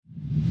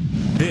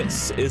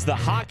This is the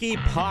Hockey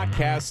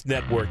Podcast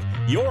Network,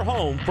 your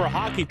home for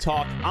hockey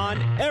talk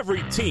on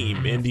every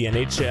team in the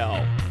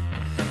NHL.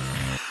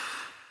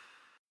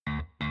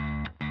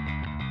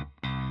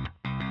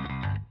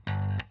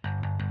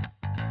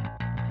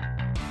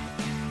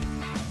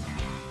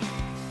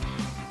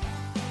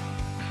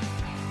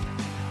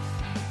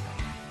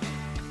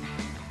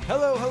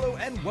 Hello,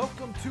 and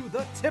welcome to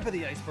the Tip of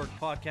the Iceberg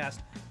podcast,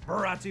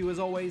 brought to you as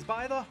always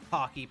by the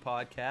Hockey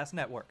Podcast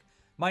Network.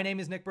 My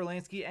name is Nick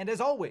Berlansky, and as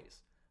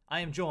always, I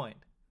am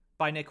joined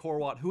by Nick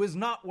Horwat, who is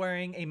not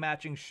wearing a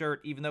matching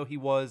shirt, even though he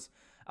was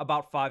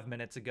about 5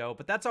 minutes ago.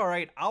 But that's all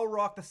right. I'll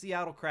rock the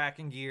Seattle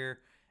Kraken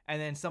gear,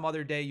 and then some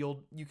other day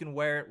you can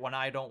wear it when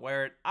I don't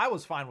wear it. I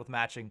was fine with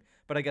matching,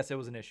 but I guess it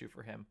was an issue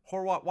for him.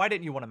 Horwat, why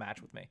didn't you want to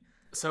match with me?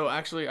 So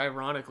actually,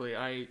 ironically,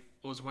 I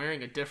was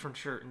wearing a different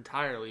shirt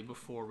entirely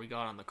before we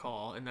got on the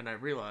call, and then I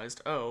realized,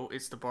 oh,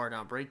 it's the Bar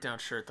Down Breakdown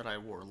shirt that I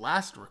wore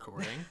last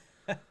recording.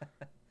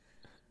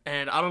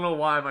 And I don't know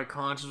why my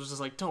conscience was just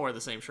like, don't wear the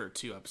same shirt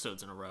 2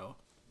 episodes in a row.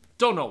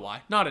 Don't know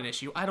why. Not an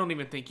issue. I don't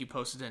even think you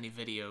posted any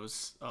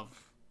videos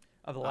of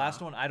the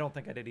last one? I don't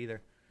think I did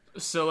either.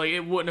 So, like,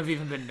 it wouldn't have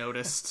even been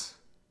noticed.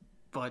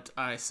 But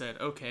I said,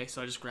 okay,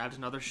 so I just grabbed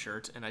another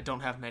shirt, and I don't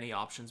have many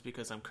options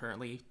because I'm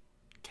currently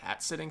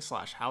cat sitting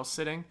 / house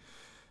sitting.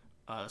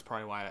 That's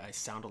probably why I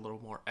sound a little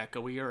more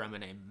echoier. I'm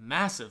in a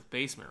massive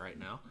basement right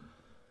now.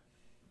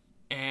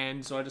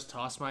 And so I just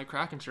tossed my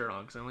Kraken shirt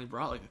on because I only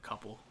brought like a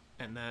couple.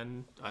 And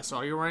then I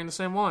saw you were wearing the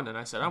same one, and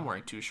I said, I'm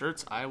wearing 2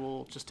 shirts. I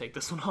will just take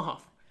this one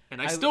off. And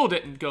I still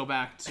didn't go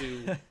back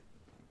to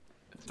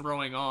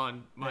throwing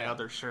on my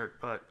other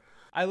shirt. But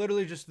I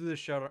literally just threw the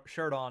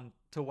shirt on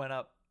to went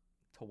up.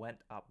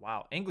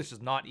 Wow, English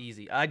is not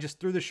easy. I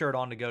just threw the shirt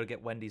on to go to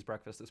get Wendy's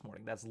breakfast this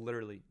morning. That's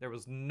literally, there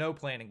was no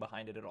planning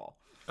behind it at all.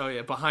 Oh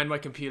yeah, behind my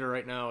computer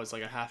right now is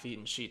like a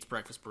half-eaten Sheetz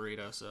breakfast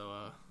burrito. So,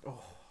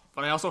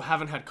 but I also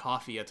haven't had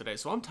coffee yet today,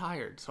 so I'm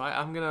tired. So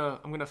I'm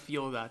gonna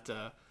feel that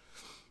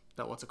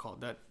what's it called?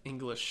 That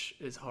English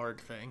is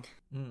hard thing.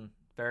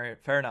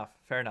 Fair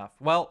enough.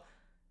 Well,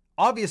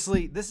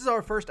 obviously, this is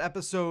our first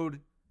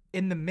episode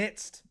in the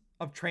midst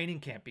of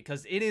training camp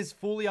because it is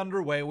fully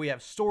underway. We have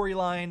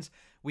storylines.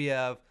 We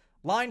have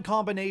line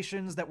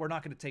combinations that we're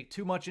not going to take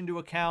too much into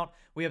account.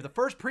 We have the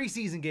first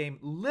preseason game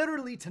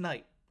literally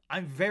tonight.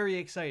 I'm very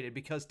excited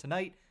because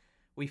tonight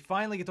we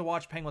finally get to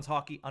watch Penguins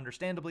hockey.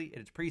 Understandably, it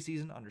is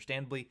preseason.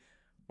 Understandably,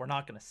 we're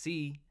not going to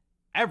see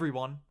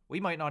everyone. We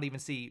might not even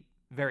see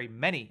very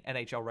many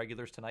NHL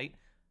regulars tonight,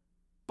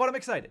 but I'm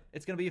excited.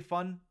 It's going to be a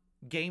fun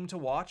game to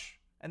watch.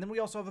 And then we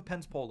also have a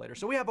Pens poll later.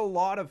 So we have a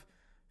lot of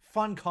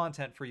fun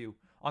content for you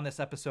on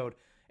this episode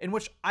in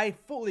which I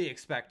fully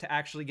expect to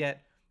actually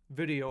get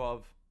video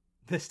of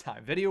this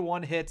time. Video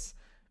 1 hits,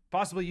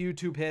 possibly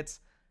YouTube hits.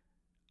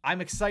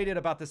 I'm excited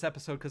about this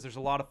episode because there's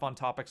a lot of fun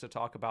topics to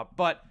talk about,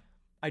 but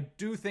I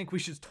do think we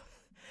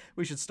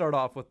should start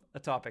off with a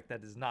topic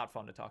that is not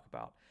fun to talk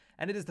about.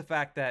 And it is the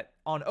fact that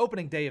on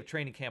opening day of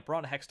training camp,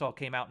 Ron Hextall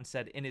came out and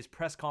said in his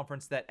press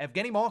conference that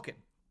Evgeny Malkin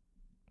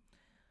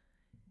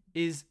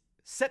is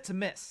set to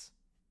miss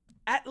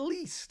at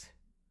least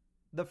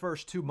the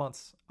first 2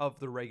 months of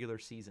the regular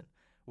season.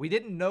 We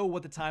didn't know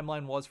what the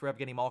timeline was for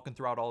Evgeny Malkin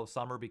throughout all of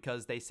summer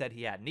because they said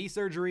he had knee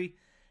surgery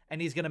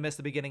and he's going to miss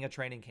the beginning of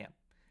training camp.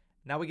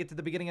 Now we get to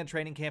the beginning of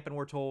training camp and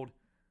we're told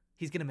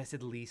he's going to miss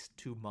at least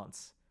 2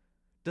 months.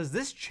 Does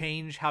this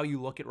change how you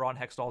look at Ron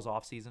Hextall's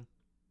offseason?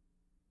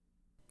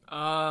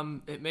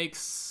 It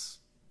makes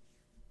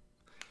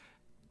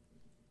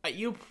I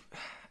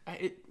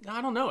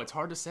don't know. It's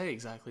hard to say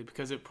exactly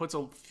because it puts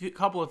a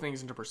couple of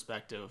things into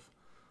perspective.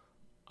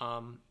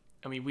 I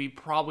mean, we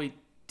probably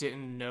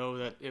didn't know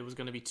that it was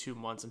going to be 2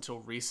 months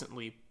until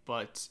recently,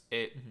 but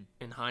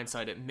in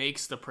hindsight, it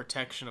makes the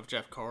protection of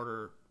Jeff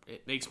Carter,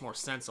 it makes more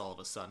sense all of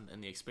a sudden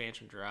in the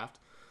expansion draft.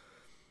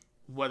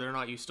 Whether or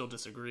not you still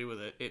disagree with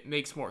it, it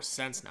makes more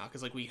sense now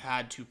because like we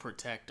had to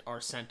protect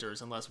our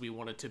centers unless we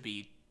wanted to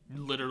be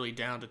literally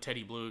down to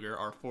Teddy Blueger,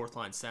 our 4th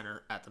line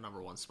center at the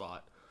number 1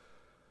 spot.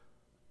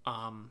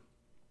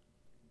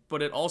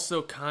 But it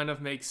also kind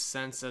of makes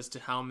sense as to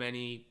how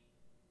many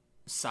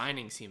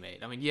signings he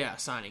made. I mean, yeah,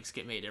 signings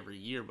get made every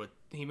year, but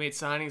he made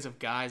signings of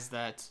guys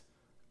that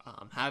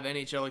have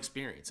NHL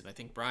experience. And I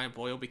think Brian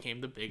Boyle became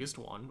the biggest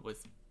one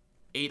with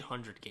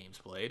 800 games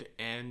played.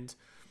 And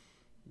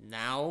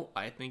now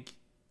I think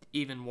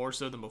even more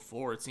so than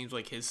before, it seems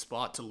like his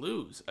spot to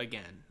lose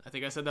again. I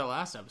think I said that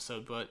last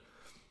episode, but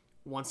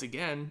once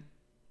again,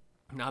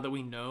 now that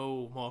we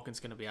know Malkin's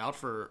going to be out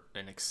for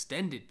an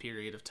extended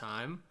period of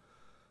time,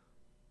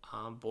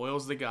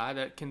 Boyle's the guy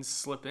that can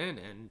slip in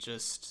and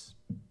just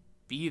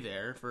be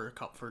there for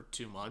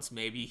 2 months.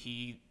 Maybe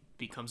he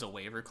becomes a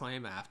waiver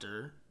claim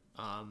after,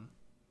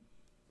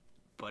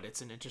 but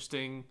it's an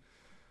interesting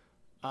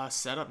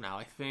setup now.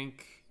 I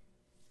think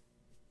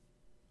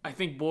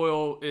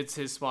Boyle, it's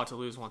his spot to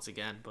lose once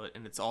again,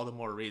 and it's all the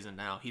more reason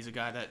now. He's a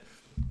guy that,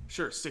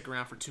 sure, stick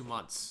around for 2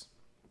 months.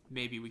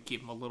 Maybe we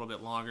keep him a little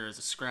bit longer as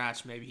a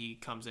scratch. Maybe he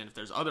comes in if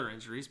there's other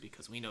injuries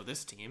because we know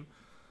this team.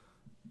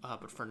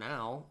 But for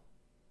now,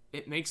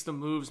 it makes the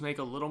moves make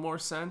a little more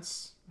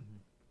sense. Mm-hmm.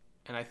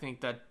 And I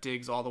think that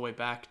digs all the way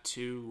back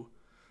to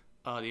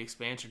the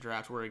expansion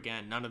draft, where,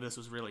 again, none of this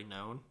was really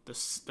known.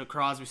 The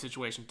Crosby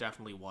situation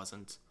definitely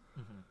wasn't.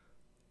 Mm-hmm.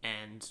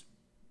 And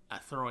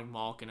throwing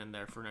Malkin in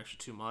there for an extra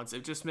 2 months,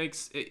 it just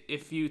makes,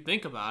 if you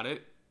think about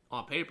it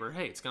on paper,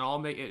 hey,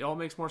 it all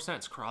makes more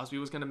sense. Crosby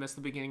was going to miss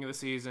the beginning of the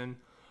season.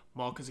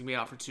 Malkin's going to be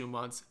out for 2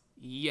 months.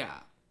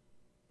 Yeah.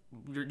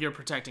 You're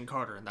protecting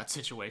Carter in that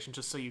situation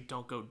just so you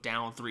don't go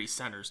down 3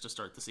 centers to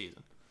start the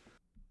season.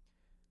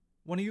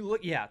 When you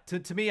look,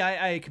 to me,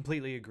 I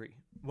completely agree.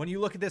 When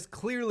you look at this,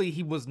 clearly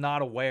he was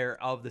not aware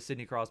of the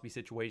Sidney Crosby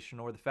situation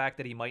or the fact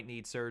that he might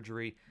need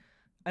surgery.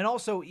 And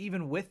also,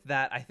 even with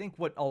that, I think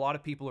what a lot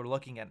of people are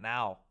looking at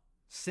now,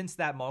 since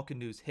that Malkin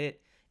news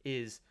hit,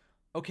 is,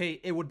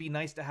 okay, it would be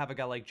nice to have a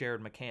guy like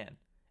Jared McCann.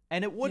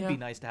 And it would be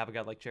nice to have a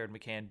guy like Jared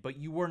McCann, but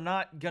you were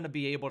not going to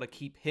be able to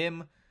keep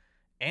him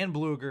and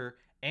Blueger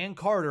and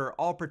Carter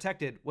all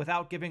protected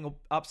without giving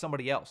up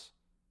somebody else.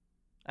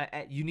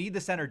 You need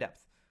the center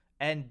depth.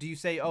 And do you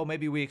say, oh,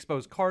 maybe we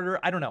expose Carter?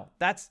 I don't know.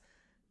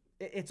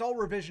 It's all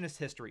revisionist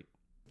history.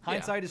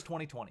 Hindsight is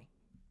 20/20.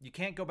 You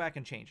can't go back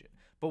and change it.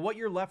 But what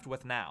you're left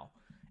with now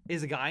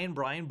is a guy in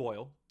Brian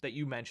Boyle that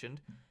you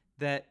mentioned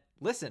that,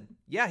 listen,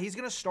 yeah, he's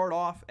going to start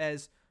off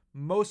as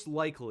most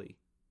likely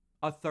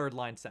a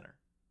third-line center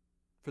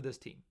for this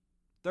team.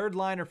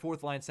 Third-line or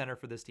fourth-line center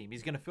for this team.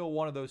 He's going to fill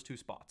one of those 2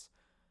 spots.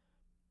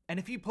 And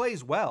if he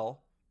plays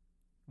well,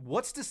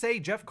 what's to say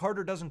Jeff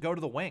Carter doesn't go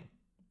to the wing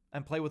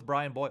and play with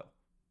Brian Boyle?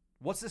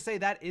 What's to say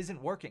that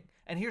isn't working?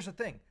 And here's the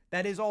thing.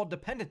 That is all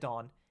dependent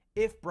on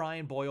if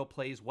Brian Boyle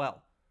plays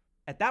well.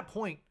 At that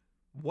point,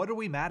 what are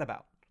we mad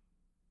about?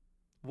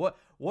 What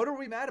are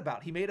we mad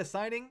about? He made a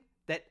signing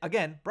that,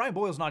 again, Brian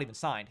Boyle's not even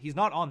signed. He's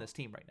not on this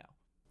team right now.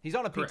 He's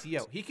on a PTO.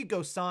 Correct. He could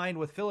go sign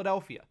with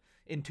Philadelphia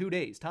in 2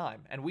 days'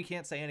 time, and we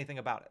can't say anything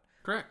about it.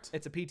 Correct.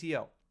 It's a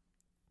PTO.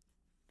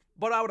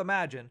 But I would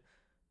imagine,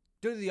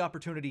 due to the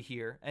opportunity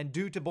here, and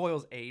due to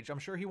Boyle's age, I'm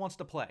sure he wants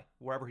to play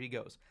wherever he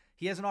goes.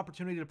 He has an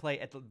opportunity to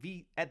play at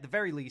the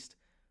very least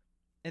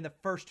in the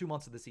first 2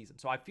 months of the season.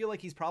 So I feel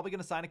like he's probably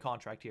going to sign a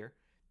contract here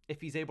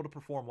if he's able to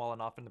perform well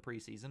enough in the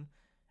preseason.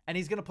 And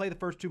he's going to play the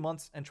first 2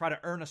 months and try to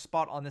earn a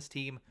spot on this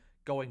team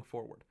going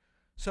forward.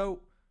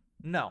 So,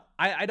 no,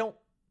 I don't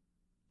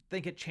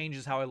think it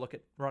changes how I look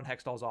at Ron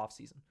Hextall's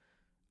offseason.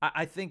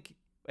 I think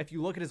if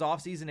you look at his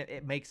offseason,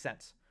 it makes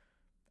sense.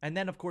 And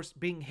then, of course,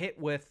 being hit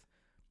with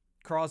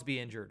Crosby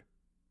injured,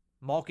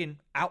 Malkin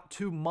out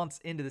 2 months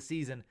into the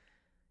season,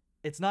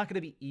 it's not going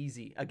to be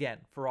easy, again,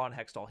 for Ron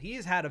Hextall. He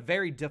has had a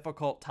very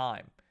difficult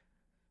time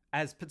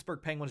as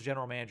Pittsburgh Penguins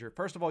general manager.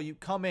 First of all, you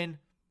come in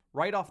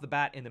right off the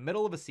bat in the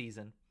middle of a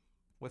season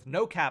with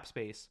no cap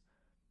space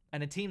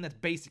and a team that's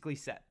basically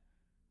set,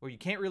 where you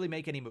can't really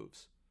make any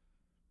moves.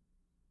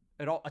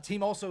 A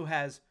team also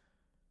has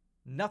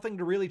nothing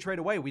to really trade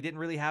away. We didn't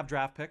really have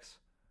draft picks.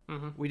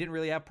 Mm-hmm. We didn't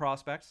really have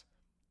prospects.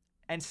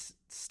 And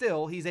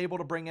still, he's able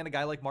to bring in a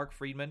guy like Mark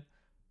Friedman,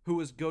 who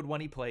was good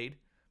when he played.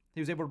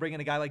 He was able to bring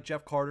in a guy like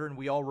Jeff Carter, and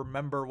we all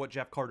remember what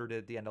Jeff Carter did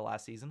at the end of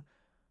last season.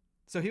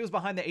 So he was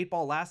behind the 8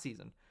 ball last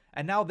season.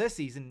 And now this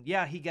season,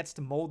 yeah, he gets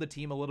to mold the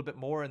team a little bit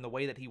more in the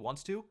way that he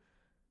wants to.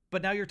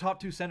 But now your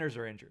top 2 centers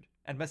are injured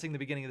and missing the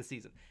beginning of the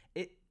season.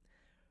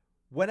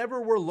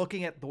 Whenever we're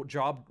looking at the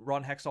job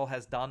Ron Hextall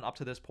has done up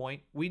to this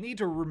point, we need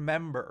to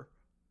remember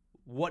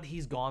what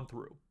he's gone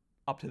through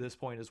up to this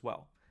point as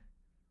well.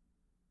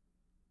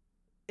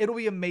 It'll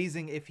be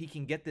amazing if he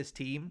can get this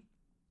team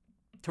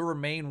to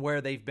remain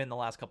where they've been the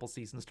last couple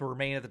seasons, to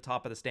remain at the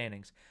top of the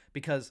standings,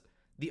 because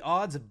the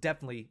odds have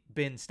definitely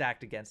been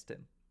stacked against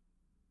him.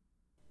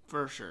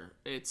 For sure.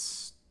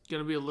 It's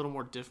going to be a little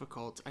more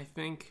difficult. I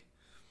think,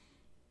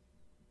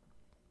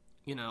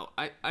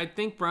 I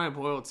think Brian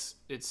Boyle,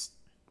 it's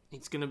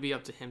going to be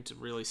up to him to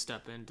really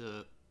step in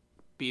to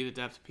be the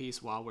depth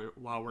piece while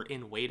we're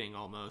in waiting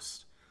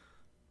almost.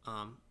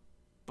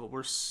 But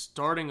we're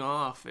starting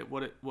off at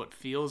what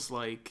feels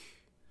like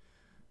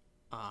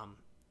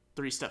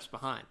 3 steps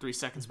behind, 3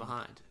 seconds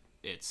behind.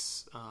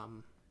 It's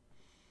going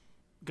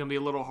to be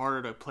a little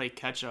harder to play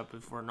catch up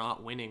if we're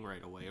not winning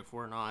right away, if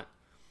we're not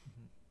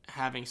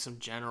having some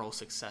general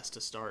success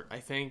to start. I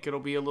think it'll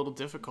be a little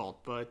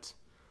difficult, but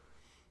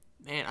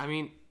man, I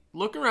mean,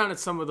 look around at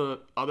some of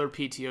the other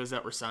PTOs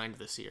that were signed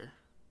this year.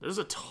 There's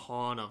a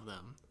ton of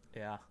them.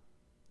 Yeah.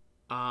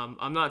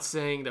 I'm not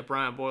saying that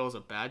Brian Boyle is a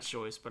bad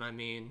choice, but I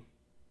mean,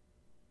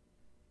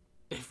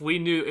 if we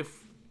knew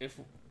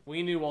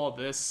all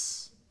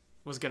this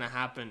was gonna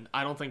happen,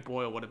 I don't think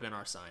Boyle would have been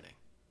our signing.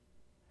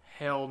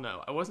 Hell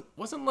no. I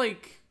wasn't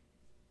like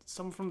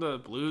someone from the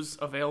Blues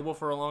available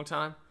for a long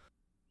time.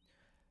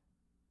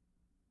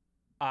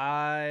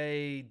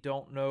 I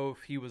don't know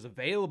if he was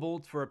available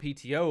for a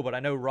PTO, but I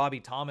know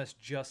Robbie Thomas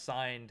just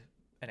signed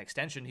an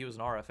extension. He was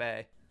an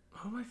RFA.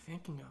 Who am I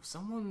thinking of?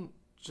 Someone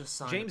just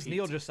signed James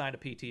Neal just signed a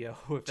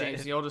PTO.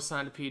 James Neal just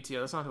signed a PTO.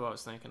 That's not who I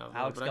was thinking of.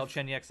 Alex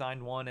Galchenyuk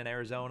signed one in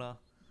Arizona.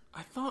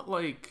 I thought,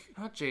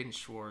 not Jaden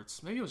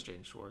Schwartz. Maybe it was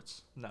Jaden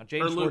Schwartz. No,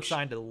 Jaden Schwartz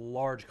signed a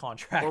large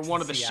contract. Or one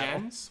of the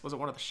Shens? Was it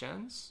one of the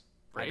Shens?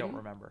 I don't Braden?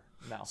 remember.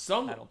 No,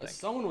 I don't think.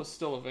 Someone was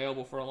still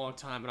available for a long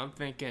time, and I'm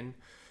thinking,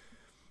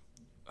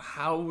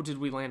 how did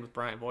we land with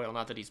Brian Boyle?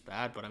 Not that he's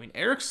bad, but I mean,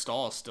 Eric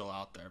Stahl is still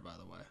out there, by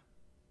the way.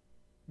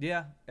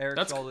 Yeah,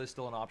 Eric Stahl is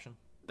still an option.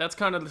 That's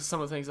kind of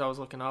some of the things I was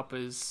looking up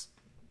is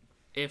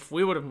if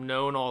we would have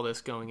known all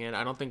this going in,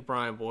 I don't think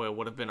Brian Boyle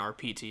would have been our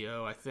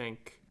PTO. I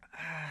think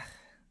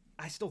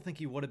I still think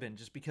he would have been,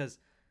 just because,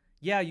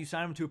 yeah, you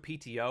sign him to a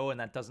PTO and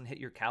that doesn't hit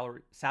your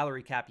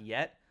salary cap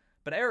yet,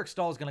 but Eric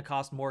Stahl is going to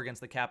cost more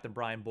against the cap than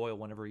Brian Boyle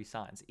whenever he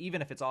signs,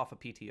 even if it's off a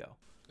PTO.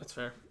 that's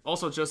fair.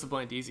 Also, Joseph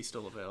Blandisi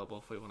still available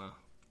if we want to.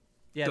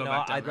 Yeah,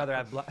 no, I'd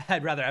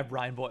rather have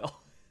Brian Boyle.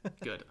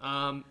 Good.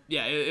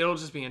 Yeah, it'll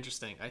just be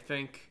interesting. I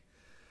think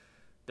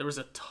there was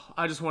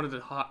I just wanted to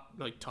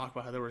talk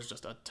about how there was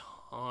just a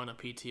ton of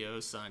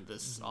PTOs signed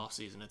this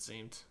offseason, it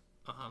seemed.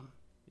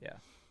 Yeah.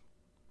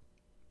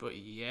 But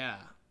yeah,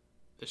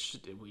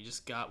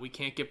 we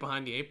can't get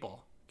behind the 8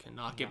 ball.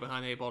 Cannot get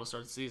behind the 8 ball to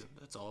start the season.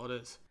 That's all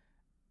it is.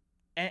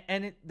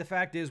 And the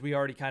fact is, we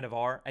already kind of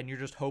are, and you're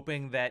just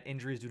hoping that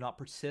injuries do not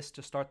persist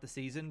to start the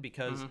season,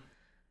 because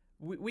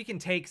we can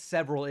take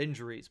several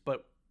injuries,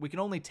 but we can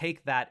only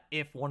take that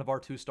if one of our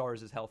 2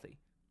 stars is healthy.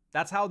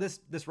 That's how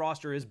this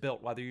roster is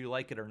built, whether you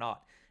like it or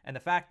not. And the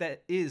fact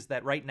that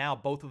right now,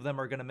 both of them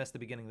are going to miss the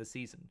beginning of the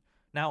season.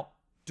 Now,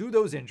 do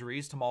those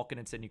injuries to Malkin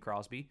and Sidney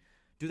Crosby,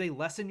 do they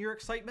lessen your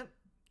excitement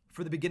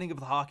for the beginning of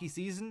the hockey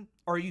season,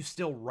 or are you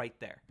still right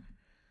there?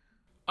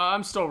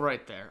 I'm still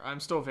right there. I'm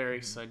still very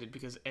excited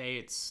because A,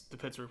 it's the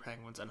Pittsburgh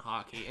Penguins and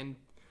hockey, and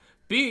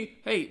B,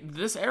 hey,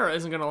 this era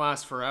isn't going to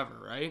last forever,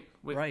 right?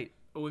 Right.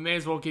 We may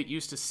as well get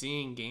used to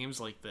seeing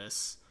games like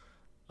this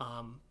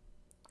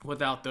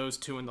without those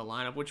 2 in the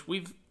lineup, which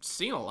we've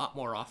seen a lot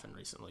more often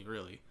recently,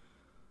 really.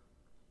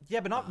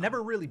 Yeah, but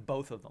never really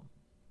both of them.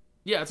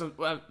 Yeah, that's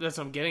what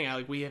I'm getting at.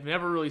 Like, we have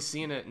never really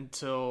seen it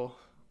until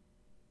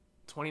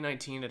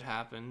 2019 had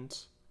happened.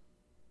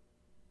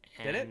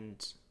 Did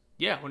it?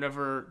 Yeah,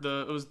 whenever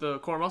it was the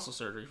core muscle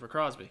surgery for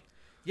Crosby.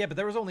 Yeah, but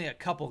there was only a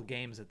couple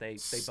games that they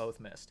both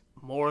missed.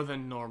 More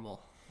than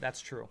normal.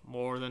 That's true.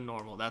 More than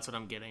normal. That's what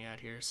I'm getting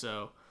at here.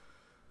 So,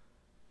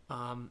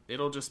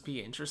 it'll just be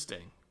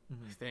interesting.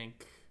 I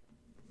think.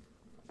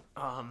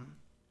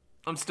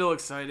 I'm still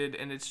excited,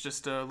 and it's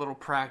just a little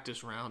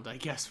practice round, I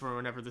guess, for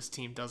whenever this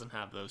team doesn't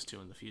have those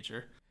 2 in the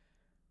future.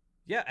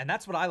 Yeah, and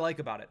that's what I like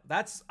about it.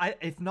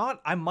 If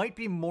not, I might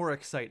be more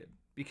excited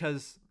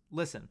because,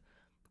 listen,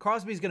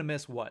 Crosby's going to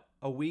miss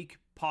a week,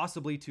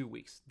 possibly 2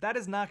 weeks. That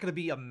is not going to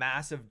be a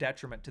massive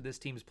detriment to this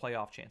team's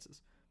playoff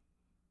chances.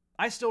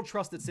 I still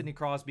trust that Sidney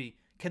Crosby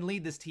can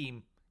lead this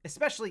team,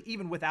 especially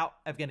even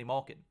without Evgeny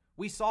Malkin.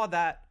 We saw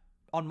that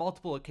on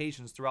multiple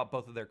occasions throughout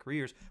both of their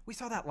careers. We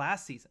saw that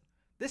last season.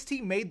 This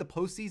team made the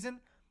postseason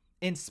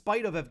in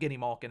spite of Evgeny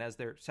Malkin as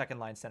their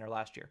second-line center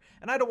last year.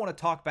 And I don't want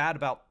to talk bad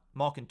about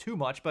Malkin too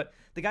much, but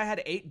the guy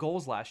had 8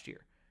 goals last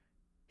year.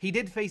 He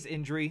did face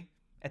injury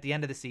at the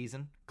end of the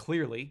season,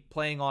 clearly,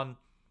 playing on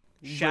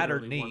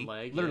shattered knee.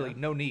 Literally,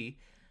 no knee.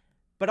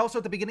 But also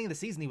at the beginning of the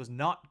season, he was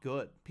not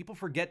good. People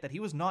forget that he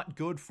was not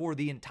good for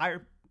the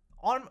entire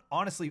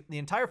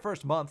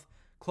first month,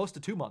 close to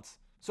 2 months.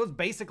 So it's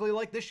basically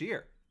like this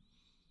year,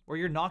 where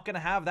you're not going to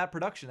have that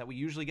production that we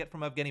usually get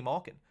from Evgeny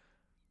Malkin.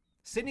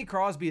 Sidney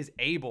Crosby is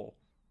able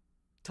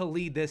to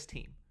lead this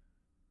team.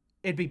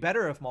 It'd be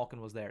better if Malkin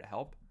was there to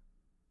help,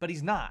 but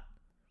he's not.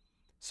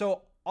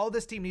 So all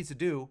this team needs to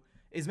do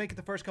is make it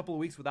the first couple of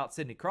weeks without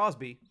Sidney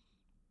Crosby,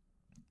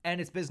 and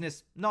it's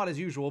business not as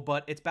usual,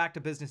 but it's back to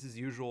business as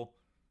usual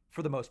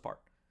for the most part.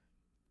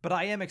 But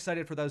I am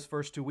excited for those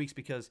first 2 weeks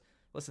because,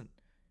 listen,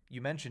 you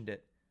mentioned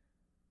it.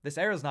 This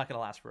era is not going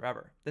to last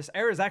forever. This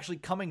era is actually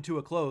coming to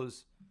a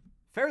close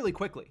fairly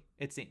quickly,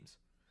 it seems.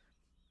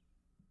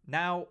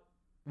 Now,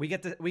 we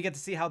get to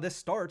see how this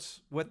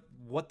starts with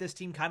what this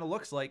team kind of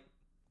looks like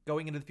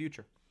going into the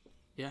future.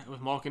 Yeah, with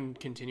Malkin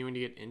continuing to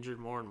get injured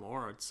more and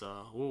more, it's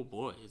oh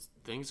boy,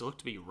 things look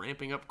to be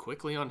ramping up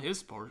quickly on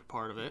his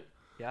part of it.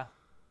 Yeah.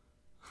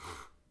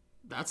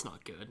 That's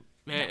not good.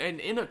 Man, and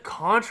in a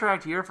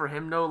contract year for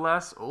him, no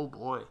less. Oh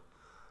boy.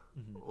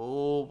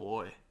 Oh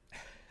boy.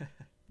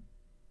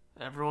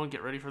 Everyone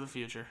get ready for the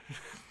future.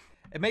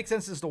 It makes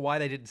sense as to why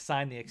they didn't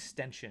sign the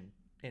extension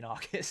in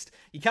August.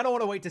 You kind of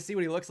want to wait to see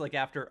what he looks like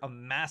after a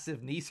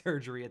massive knee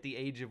surgery at the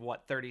age of,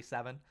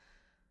 37?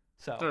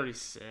 So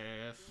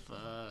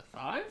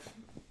 35?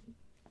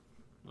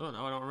 Oh,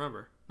 no, I don't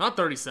remember. Not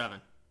 37.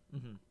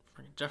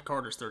 Jeff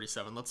Carter's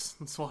 37. Let's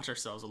watch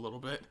ourselves a little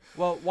bit.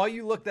 Well, while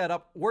you look that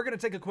up, we're going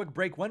to take a quick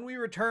break. When we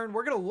return,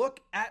 we're going to look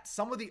at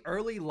some of the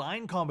early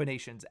line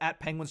combinations at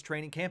Penguins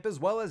training camp, as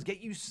well as get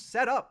you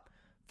set up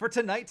for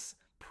tonight's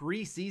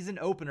preseason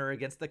opener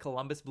against the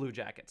Columbus Blue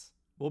Jackets.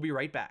 We'll be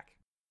right back.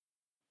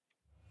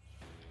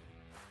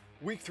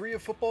 Week 3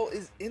 of football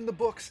is in the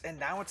books, and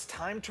now it's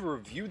time to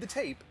review the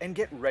tape and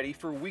get ready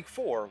for Week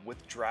 4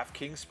 with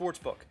DraftKings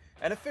Sportsbook,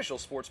 an official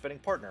sports betting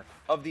partner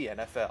of the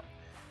NFL.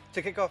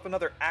 To kick off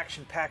another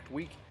action-packed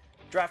week,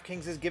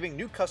 DraftKings is giving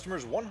new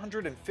customers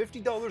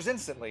 $150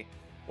 instantly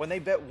when they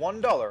bet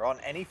 $1 on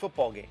any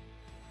football game.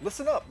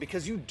 Listen up,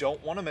 because you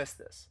don't want to miss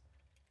this.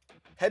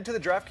 Head to the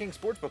DraftKings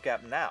Sportsbook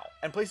app now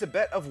and place a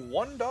bet of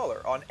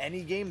 $1 on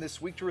any game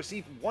this week to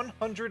receive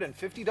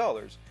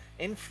 $150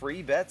 in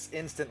free bets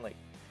instantly.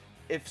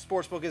 If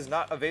Sportsbook is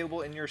not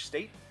available in your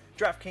state,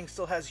 DraftKings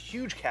still has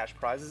huge cash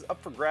prizes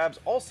up for grabs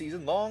all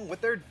season long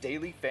with their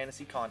daily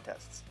fantasy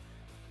contests.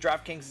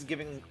 DraftKings is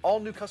giving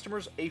all new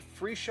customers a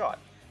free shot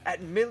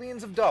at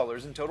millions of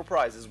dollars in total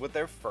prizes with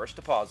their first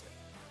deposit.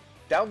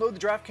 Download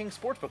the DraftKings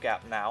Sportsbook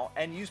app now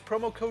and use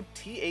promo code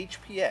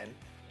THPN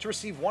to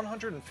receive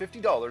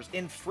 $150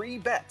 in free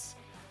bets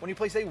when you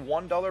place a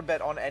 $1 bet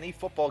on any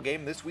football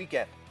game this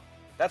weekend.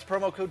 That's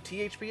promo code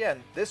THPN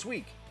this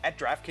week at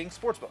DraftKings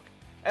Sportsbook,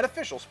 an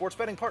official sports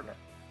betting partner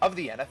of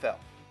the NFL.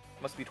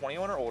 Must be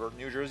 21 or older,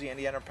 New Jersey,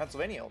 Indiana, or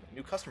Pennsylvania only,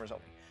 new customers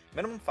only.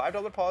 Minimum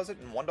 $5 deposit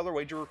and $1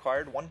 wager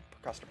required, one per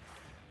customer.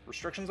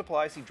 Restrictions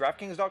apply. See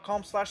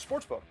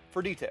DraftKings.com/sportsbook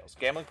for details.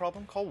 Gambling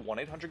problem? Call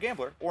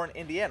 1-800-GAMBLER or in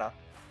Indiana,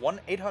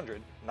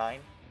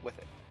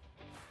 1-800-9-WITH-IT.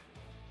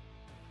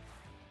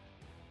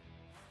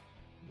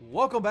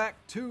 Welcome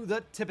back to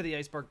the Tip of the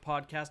Iceberg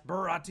podcast,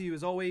 brought to you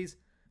as always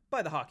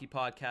by the Hockey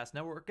Podcast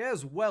Network,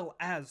 as well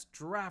as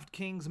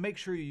DraftKings. Make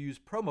sure you use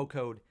promo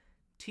code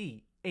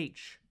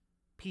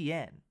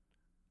THPN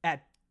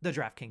at the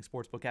DraftKings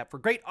Sportsbook app for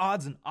great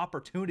odds and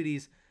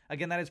opportunities.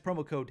 Again, that is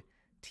promo code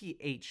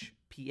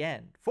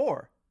THPN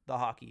for the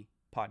Hockey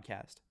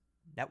Podcast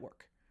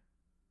Network.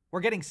 We're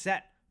getting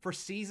set for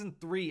Season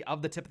 3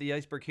 of the Tip of the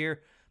Iceberg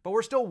here, but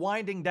we're still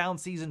winding down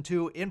Season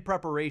 2 in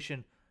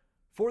preparation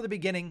for the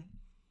beginning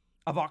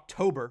of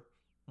October,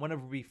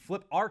 whenever we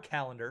flip our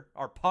calendar,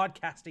 our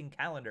podcasting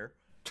calendar,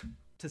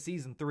 to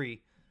Season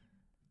 3.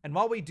 And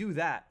while we do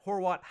that,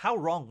 Horwat, how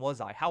wrong was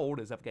I? How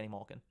old is Evgeny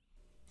Malkin?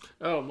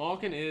 Oh,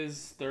 Malkin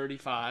is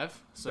 35,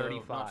 so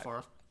 35. not far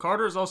off.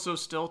 Carter is also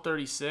still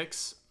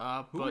 36.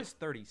 Who is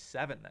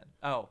 37 then?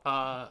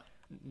 Oh,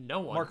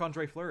 no one.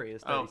 Marc-Andre Fleury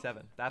is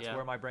 37. That's yeah.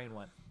 where my brain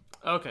went.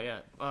 Okay,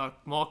 yeah.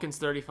 Malkin's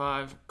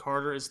 35.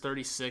 Carter is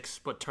 36,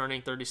 but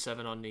turning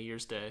 37 on New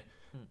Year's Day.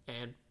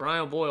 And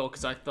Brian Boyle,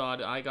 because I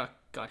thought I got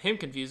him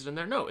confused in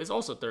there. No, is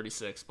also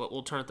 36, but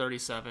will turn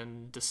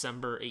 37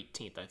 December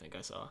 18th, I think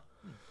I saw.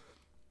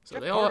 So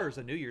Jeff they Carter's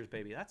a New Year's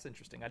baby. That's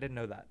interesting. I didn't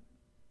know that.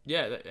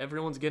 Yeah,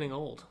 everyone's getting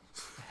old.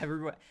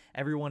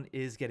 Everyone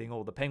is getting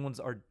old. The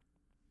Penguins are,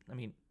 I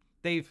mean,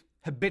 they've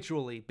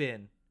habitually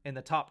been in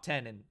the top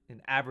 10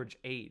 in average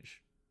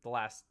age the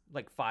last,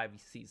 5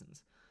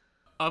 seasons.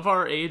 Of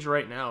our age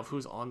right now, of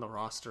who's on the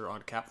roster,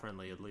 on Cap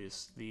Friendly at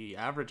least, the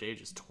average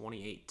age is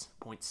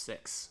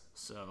 28.6.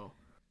 So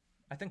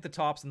I think the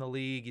tops in the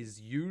league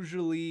is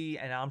usually,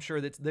 and I'm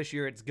sure that this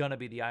year it's going to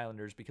be the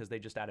Islanders because they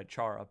just added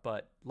Chara.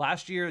 But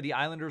last year, the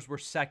Islanders were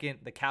second,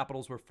 the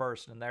Capitals were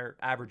first, and their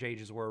average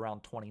ages were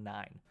around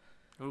 29.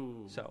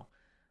 Ooh. So,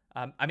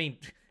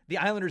 the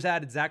Islanders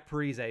added Zach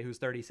Parise, who's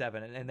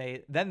 37, and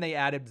they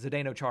added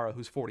Zdeno Chara,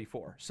 who's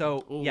 44.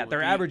 So,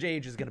 their average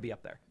age is going to be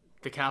up there.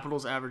 The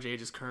Capitals' average age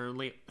is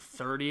currently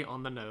 30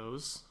 on the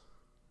nose.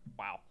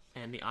 Wow.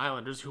 And the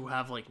Islanders, who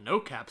have no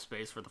cap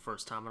space for the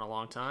first time in a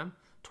long time,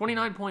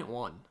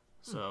 29.1.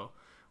 So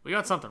we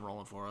got something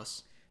rolling for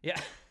us.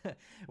 Yeah.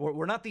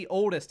 We're not the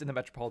oldest in the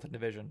Metropolitan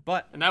Division,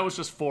 but... And that was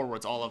just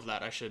forwards, all of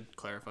that. I should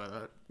clarify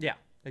that. Yeah,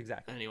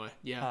 exactly. Anyway,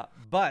 yeah.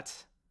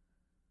 But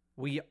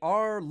we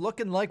are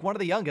looking like one of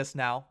the youngest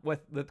now.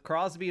 With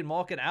Crosby and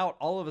Malkin out,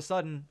 all of a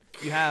sudden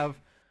you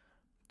have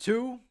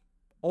two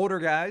older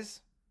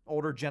guys,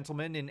 older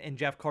gentlemen in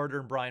Jeff Carter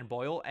and Brian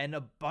Boyle, and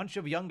a bunch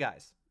of young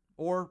guys,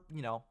 or,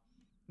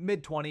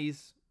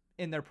 mid-20s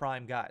in their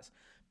prime guys.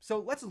 So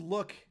let's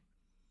look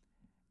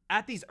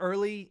at these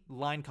early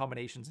line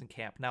combinations in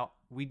camp. Now,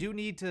 we do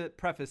need to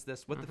preface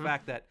this with the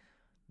fact that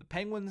the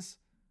Penguins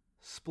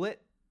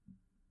split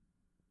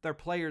their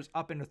players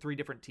up into 3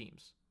 different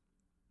teams.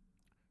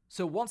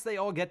 So once they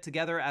all get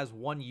together as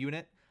one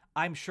unit,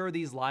 I'm sure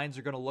these lines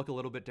are going to look a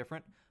little bit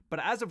different. But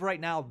as of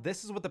right now,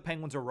 this is what the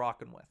Penguins are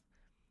rocking with.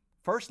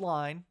 First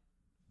line,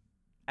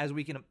 as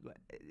we can,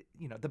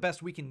 the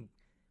best we can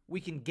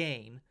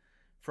gain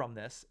from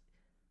this,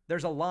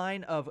 there's a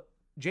line of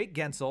Jake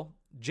Guentzel,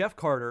 Jeff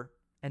Carter,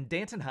 and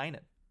Danton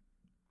Heinen.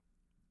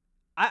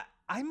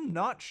 I'm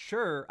not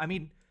sure. I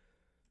mean,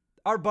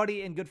 our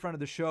buddy and good friend of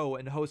the show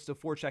and host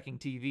of Forechecking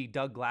TV,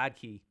 Doug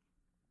Gladkey,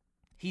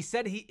 he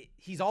said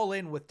he's all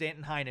in with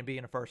Danton Heinen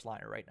being a first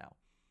liner right now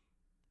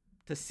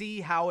to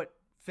see how it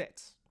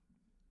fits.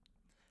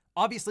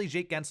 Obviously,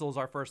 Jake Guentzel is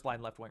our first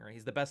line left winger.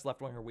 He's the best left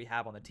winger we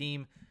have on the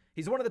team.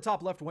 He's one of the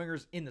top left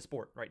wingers in the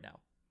sport right now.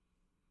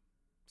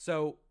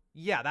 So,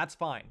 yeah, that's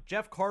fine.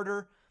 Jeff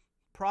Carter,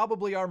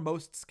 probably our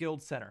most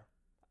skilled center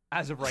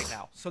as of right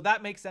now. So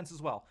that makes sense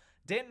as well.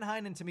 Danton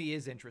Heinen to me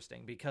is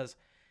interesting because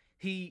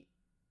he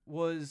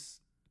was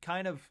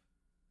kind of,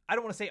 I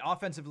don't want to say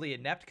offensively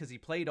inept because he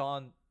played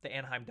on the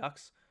Anaheim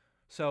Ducks.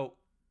 So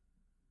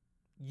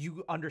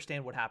you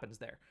understand what happens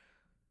there.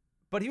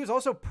 But he was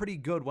also pretty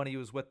good when he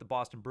was with the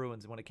Boston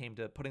Bruins when it came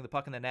to putting the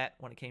puck in the net,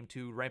 when it came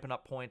to ramping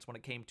up points, when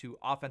it came to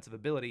offensive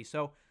ability.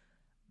 So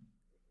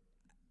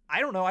I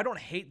don't know. I don't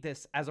hate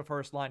this as a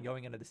first line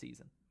going into the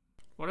season.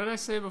 What did I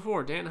say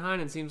before? Dan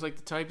Heinen seems like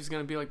the type is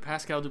going to be like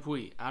Pascal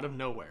Dupuis, out of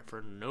nowhere,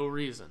 for no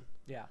reason.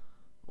 Yeah.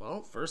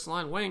 Well,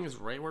 first-line wing is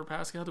right where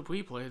Pascal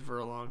Dupuis played for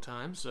a long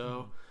time,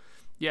 so...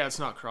 Yeah, it's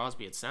not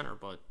Crosby at center,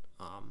 but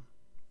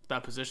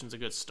that position's a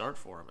good start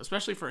for him,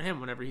 especially for him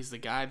whenever he's the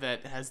guy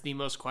that has the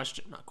most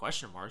not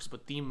question marks,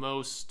 but the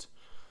most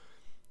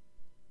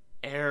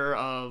air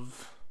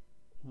of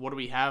what do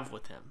we have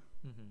with him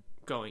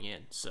going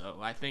in. So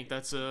I think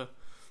that's a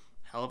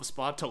hell of a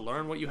spot to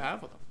learn what you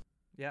have with him.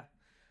 Yeah.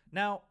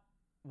 Now,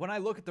 when I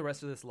look at the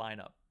rest of this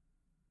lineup,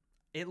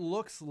 it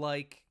looks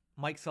like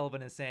Mike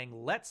Sullivan is saying,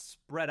 let's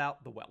spread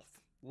out the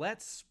wealth.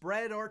 Let's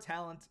spread our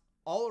talent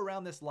all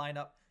around this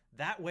lineup.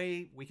 That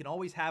way, we can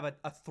always have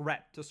a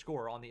threat to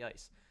score on the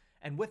ice.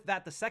 And with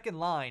that, the second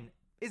line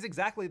is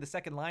exactly the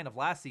second line of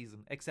last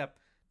season, except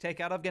take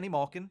out Evgeny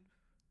Malkin,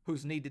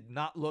 whose knee did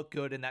not look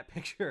good in that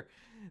picture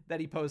that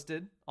he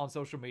posted on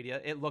social media.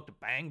 It looked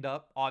banged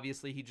up.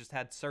 Obviously, he just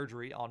had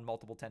surgery on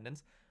multiple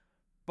tendons.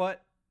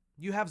 But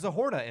you have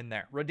Zohorna in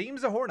there. Radim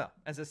Zohorna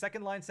as a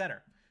second-line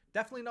center.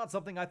 Definitely not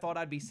something I thought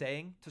I'd be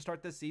saying to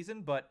start this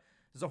season, but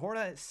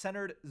Zohorna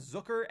centered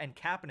Zucker and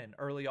Kapanen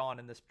early on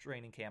in this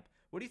training camp.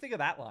 What do you think of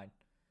that line?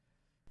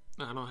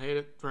 I don't hate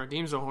it.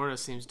 Radim Zohorna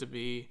seems to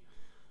be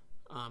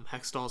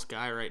Hextall's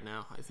guy right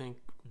now. I think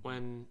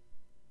when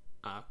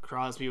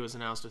Crosby was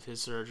announced with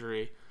his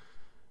surgery,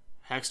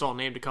 Hextall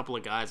named a couple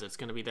of guys that's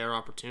going to be their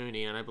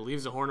opportunity, and I believe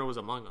Zohorna was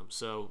among them.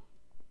 So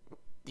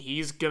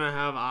he's going to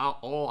have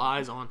all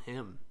eyes on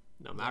him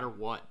no matter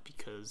what,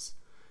 because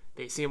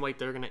they seem like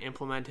they're going to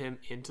implement him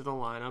into the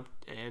lineup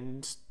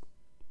and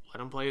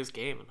let him play his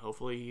game, and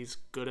hopefully he's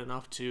good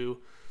enough to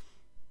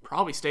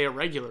probably stay a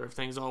regular if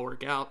things all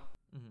work out.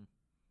 Mm-hmm.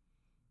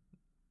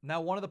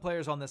 Now, one of the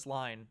players on this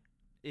line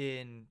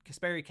in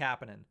Kasperi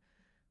Kapanen,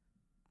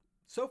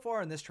 so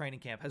far in this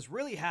training camp, has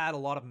really had a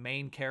lot of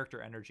main character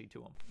energy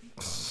to him.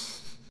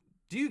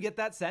 Do you get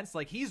that sense?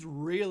 Like, he's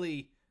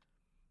really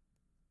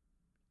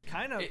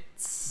kind of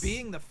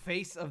being the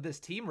face of this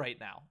team right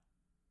now.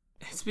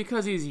 It's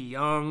because he's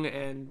young,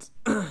 and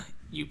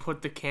you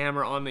put the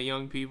camera on the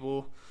young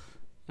people,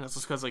 and that's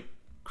just because, like,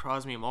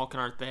 Crosby and Malkin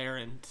aren't there,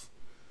 and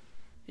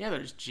yeah,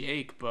 there's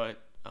Jake,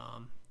 but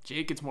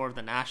Jake gets more of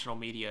the national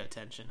media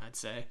attention, I'd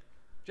say.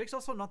 Jake's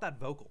also not that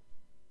vocal.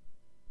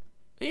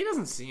 He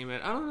doesn't seem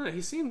it. I don't know.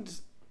 He seemed...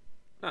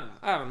 I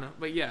don't know.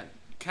 But yeah,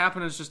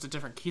 Kapanen's just a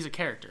different... He's a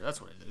character.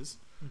 That's what it is.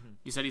 Mm-hmm.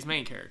 You said he's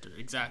main character.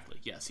 Exactly.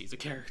 Yes, he's a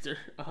character.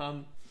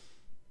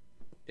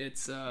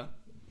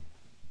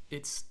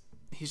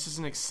 He's just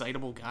an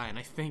excitable guy, and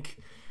I think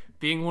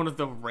being one of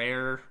the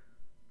rare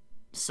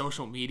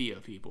social media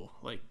people,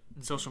 like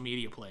social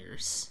media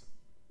players,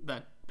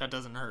 that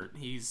doesn't hurt.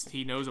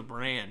 He knows a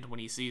brand when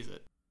he sees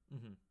it.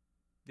 Mm-hmm.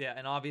 Yeah,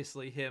 and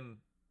obviously him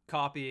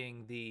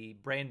copying the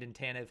Brandon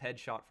Tanev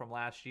headshot from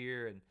last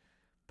year and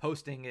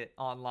posting it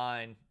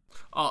online.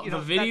 The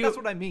video. That's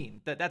what I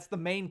mean. That's the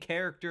main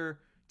character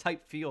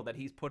type feel that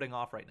he's putting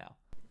off right now.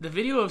 The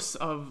video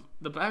of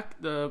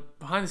the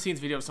behind the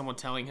scenes video of someone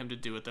telling him to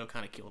do it though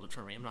kind of killed it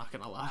for me. I'm not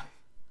gonna lie.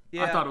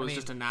 Yeah, I thought it was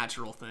just a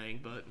natural thing,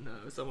 but no.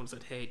 Someone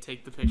said, "Hey,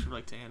 take the picture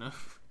like Tanev."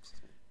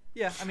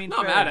 Yeah, I mean,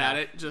 not mad at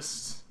it.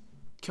 Just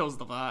kills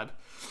the vibe.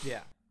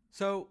 Yeah.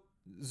 So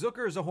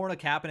Zucker, Zohorna,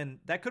 Kapanen,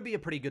 that could be a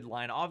pretty good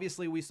line.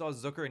 Obviously, we saw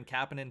Zucker and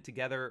Kapanen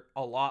together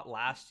a lot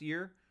last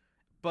year,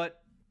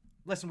 but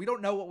listen, we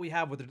don't know what we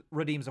have with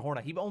Radim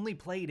Zohorna. He only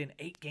played in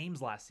 8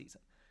 games last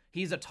season.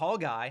 He's a tall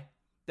guy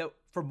that,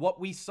 from what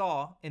we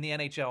saw in the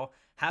NHL,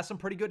 has some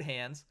pretty good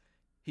hands.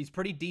 He's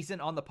pretty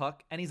decent on the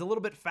puck, and he's a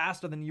little bit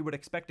faster than you would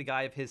expect a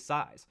guy of his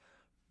size.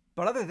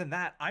 But other than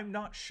that, I'm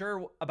not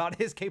sure about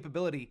his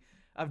capability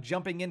of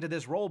jumping into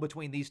this role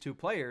between these two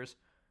players.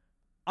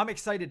 I'm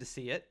excited to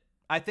see it.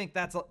 I think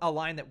that's a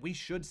line that we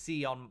should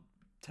see on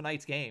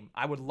tonight's game.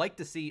 I would like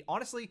to see,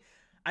 honestly,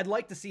 I'd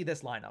like to see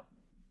this lineup.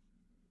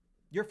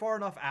 You're far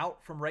enough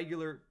out from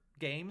regular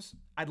games.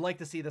 I'd like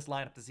to see this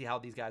lineup to see how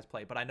these guys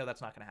play, but I know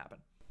that's not going to happen.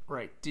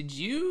 Right. Did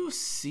you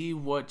see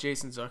what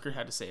Jason Zucker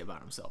had to say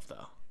about himself,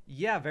 though?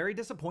 Yeah, very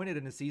disappointed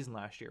in his season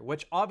last year,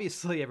 which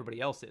obviously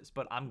everybody else is,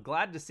 but I'm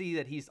glad to see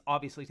that he's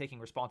obviously taking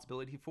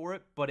responsibility for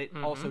it, but it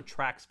also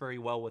tracks very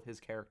well with his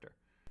character.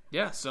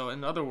 Yeah, so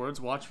in other words,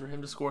 watch for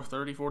him to score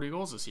 30, 40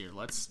 goals this year.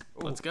 Let's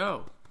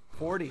go.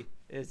 40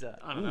 is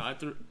I don't know. I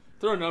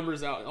throw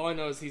numbers out. All I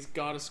know is he's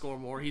got to score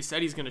more. He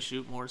said he's going to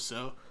shoot more,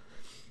 so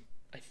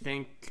I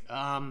think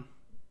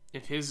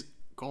if his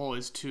goal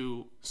is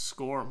to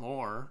score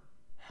more,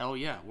 hell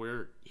yeah,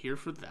 we're here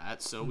for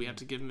that, so we have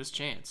to give him his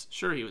chance.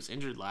 Sure, he was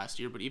injured last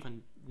year, but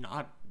even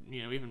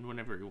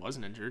whenever he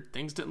wasn't injured,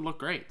 things didn't look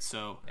great,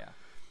 so yeah,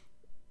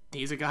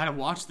 he's a guy to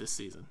watch this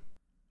season.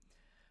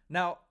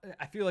 Now,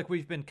 I feel like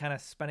we've been kind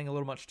of spending a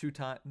little much too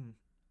time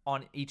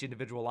on each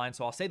individual line,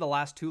 so I'll say the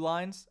last 2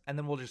 lines, and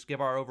then we'll just give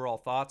our overall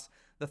thoughts.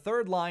 The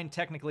third line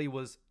technically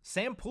was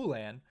Sam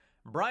Poulin,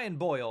 Brian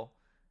Boyle,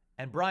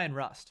 and Brian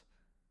Rust.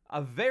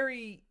 A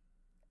very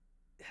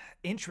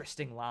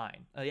interesting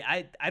line.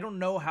 I don't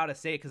know how to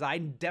say it, because I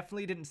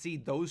definitely didn't see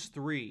those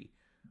 3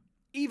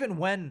 even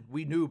when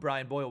we knew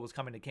Brian Boyle was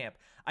coming to camp,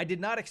 I did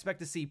not expect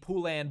to see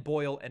Poulin,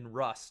 Boyle, and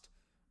Rust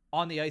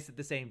on the ice at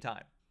the same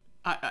time.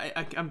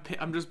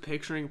 I'm just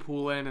picturing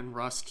Poulin and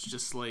Rust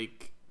just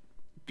like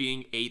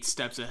being 8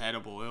 steps ahead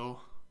of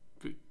Boyle,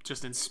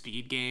 just in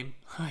speed game.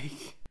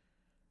 Like,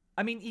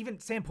 I mean, even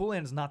Sam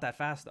Poulin is not that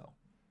fast though.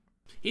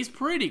 He's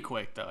pretty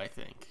quick though. I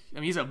think. I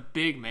mean, he's a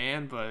big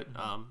man, but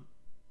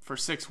for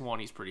 6'1",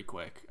 he's pretty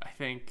quick. I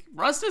think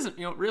Rust isn't.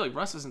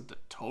 Rust isn't the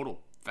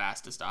total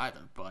fastest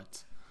either,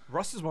 but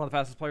Rust is one of the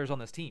fastest players on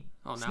this team.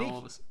 Oh, now all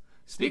of us.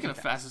 Speaking of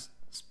fastest,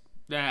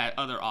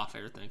 other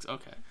off-air things.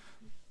 Okay,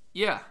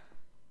 yeah,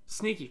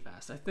 sneaky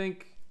fast. I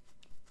think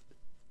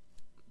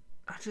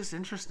that's just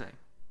interesting.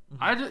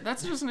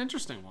 That's just an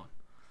interesting one.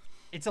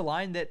 It's a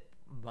line that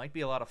might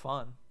be a lot of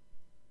fun.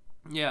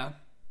 Yeah,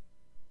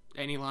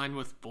 any line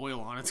with Boyle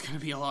on it's going to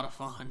be a lot of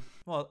fun.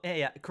 Well,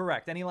 yeah,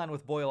 correct. Any line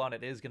with Boyle on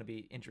it is going to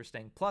be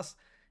interesting. Plus,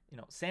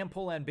 Sam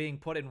Poulin being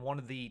put in one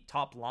of the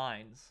top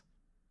lines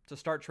to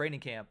start training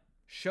camp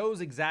shows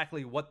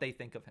exactly what they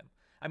think of him.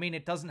 I mean,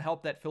 it doesn't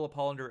help that Philip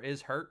Hollander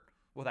is hurt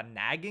with a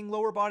nagging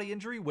lower body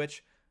injury,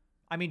 which,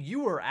 I mean,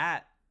 you were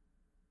at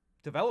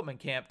development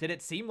camp. Did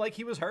it seem like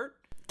he was hurt?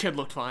 Kid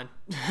looked fine.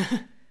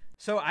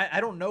 So I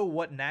don't know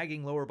what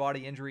nagging lower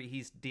body injury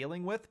he's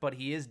dealing with, but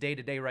he is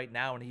day-to-day right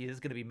now, and he is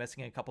going to be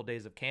missing a couple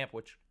days of camp,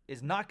 which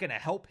is not going to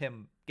help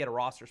him get a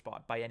roster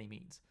spot by any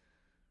means.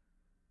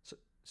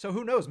 So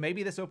who knows?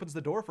 Maybe this opens the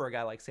door for a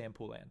guy like Sam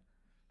Poulin.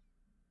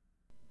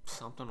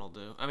 Something will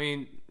do. I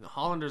mean,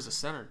 Hollander's a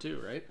center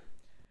too, right?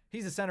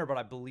 He's a center, but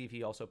I believe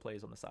he also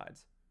plays on the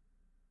sides.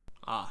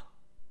 Ah.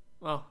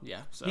 Well,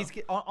 yeah. So he's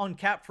on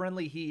cap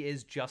friendly, he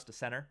is just a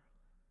center.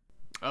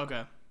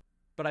 Okay.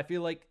 But I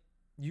feel like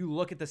you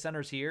look at the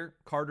centers here,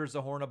 Carter,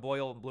 Zahorna,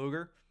 Boyle, and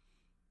Bluger,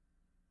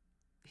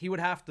 he would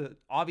have to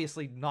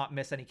obviously not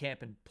miss any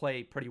camp and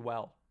play pretty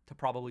well to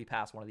probably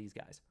pass one of these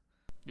guys.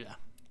 Yeah.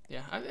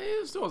 Yeah, I think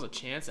he still has a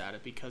chance at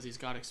it because he's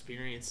got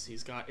experience.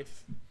 He's got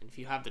if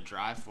you have the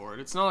drive for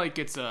it. It's not like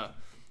it's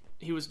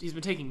he's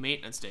been taking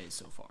maintenance days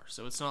so far.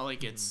 So it's not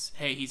like it's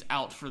hey, he's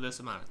out for this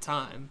amount of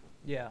time.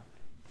 Yeah.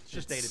 It's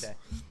just day to day.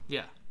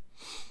 Yeah.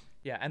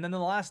 Yeah, and then the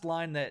last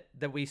line that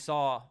we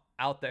saw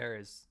out there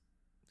is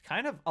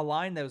kind of a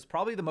line that was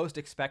probably the most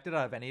expected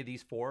out of any of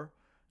these four,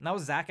 and that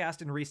was Zach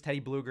Aston Reese,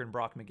 Teddy Bluger, and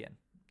Brock McGinn.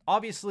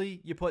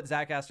 Obviously, you put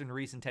Zach Aston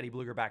Reese and Teddy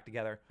Bluger back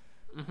together,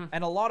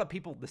 and a lot of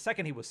people, the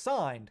second he was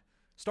signed,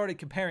 started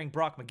comparing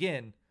Brock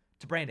McGinn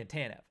to Brandon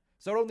Tanev.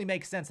 So it only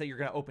makes sense that you're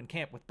going to open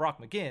camp with Brock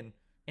McGinn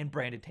in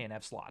Brandon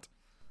Tanev's slot.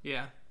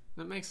 Yeah,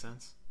 that makes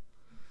sense.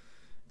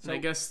 So I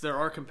guess there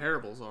are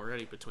comparables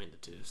already between the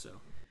two, so.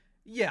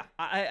 Yeah,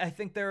 I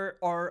think there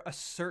are a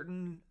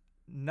certain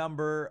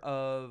number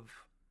of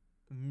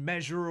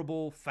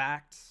measurable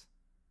facts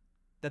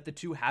that the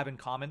two have in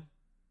common.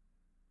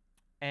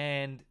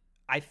 And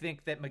I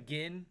think that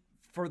McGinn,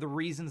 for the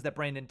reasons that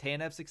Brandon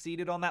Tanev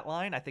succeeded on that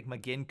line, I think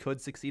McGinn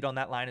could succeed on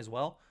that line as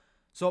well.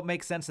 So it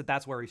makes sense that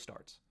that's where he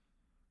starts.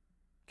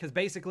 Because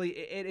basically,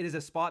 it is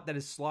a spot that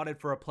is slotted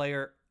for a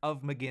player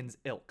of McGinn's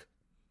ilk.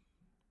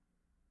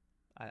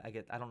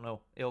 I don't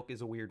know. Ilk is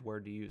a weird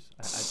word to use.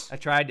 I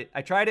tried it.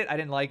 I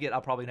didn't like it.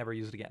 I'll probably never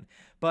use it again.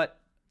 But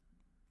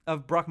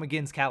of Brock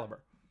McGinn's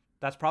caliber.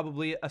 That's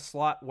probably a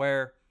slot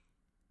where,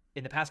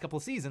 in the past couple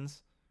of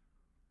seasons,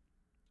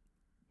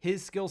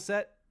 his skill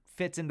set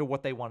fits into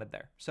what they wanted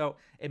there. So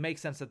it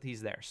makes sense that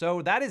he's there.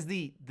 So that is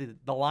the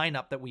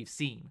lineup that we've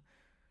seen.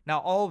 Now,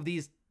 all of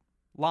these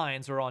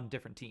lines are on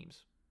different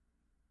teams.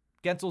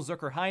 Gensel,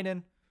 Carter,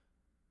 Heinen,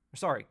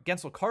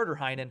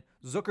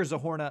 Zucker,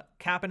 Zahorna,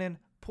 Kapanen,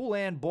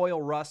 Poulin,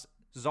 Boyle, Russ,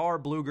 Czar,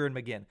 Bluger, and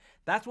McGinn.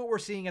 That's what we're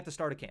seeing at the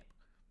start of camp.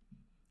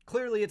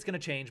 Clearly, it's going to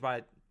change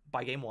by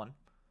game one.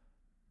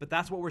 But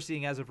that's what we're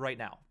seeing as of right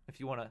now. If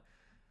you want to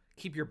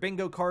keep your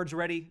bingo cards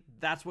ready,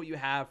 that's what you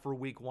have for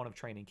week one of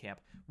training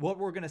camp. What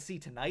we're going to see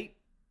tonight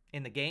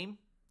in the game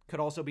could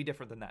also be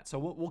different than that. So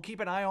we'll keep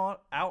an eye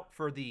out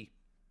for the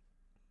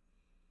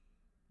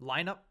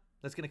lineup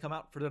that's going to come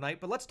out for tonight.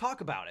 But let's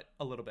talk about it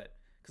a little bit.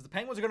 Because the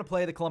Penguins are going to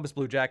play the Columbus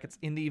Blue Jackets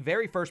in the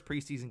very first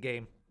preseason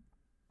game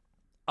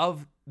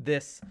of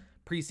this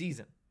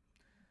preseason.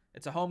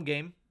 It's a home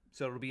game,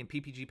 so it'll be in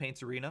PPG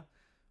Paints Arena.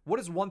 What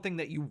is one thing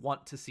that you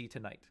want to see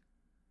tonight?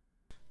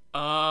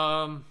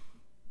 Unless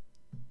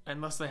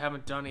they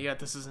haven't done it yet,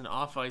 this is an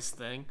off-ice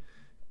thing.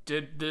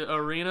 Did the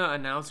arena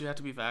announce you have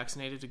to be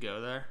vaccinated to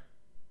go there?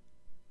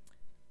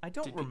 I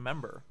don't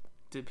remember.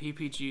 Did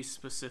PPG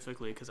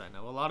specifically? Because I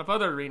know a lot of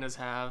other arenas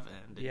have,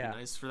 and it'd be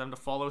nice for them to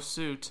follow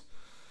suit.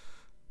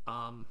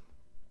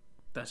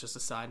 That's just a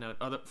side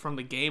note. From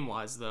the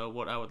game-wise, though,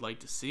 what I would like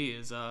to see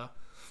is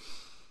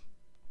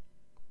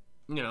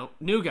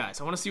new guys.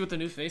 I want to see what the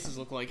new faces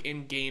look like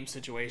in game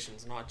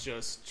situations, not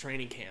just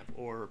training camp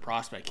or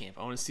prospect camp.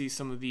 I want to see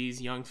some of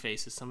these young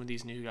faces, some of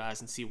these new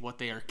guys, and see what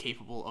they are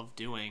capable of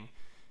doing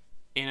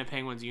in a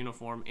Penguins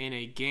uniform in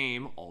a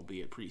game,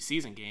 albeit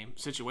preseason game,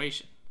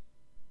 situation.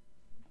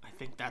 I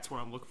think that's what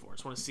I'm looking for. I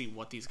just want to see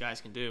what these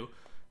guys can do.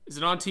 Is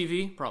it on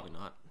TV? Probably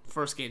not.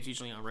 First game's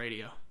usually on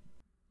radio.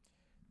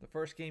 The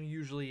first game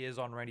usually is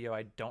on radio.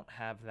 I don't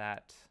have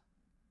that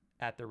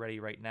at the ready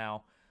right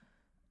now.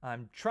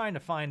 I'm trying to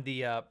find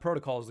the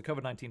protocols, the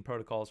COVID-19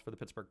 protocols for the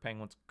Pittsburgh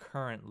Penguins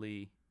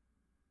currently.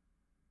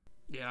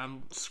 Yeah,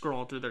 I'm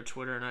scrolling through their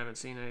Twitter and I haven't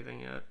seen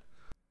anything yet.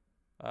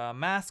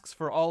 Masks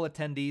for all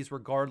attendees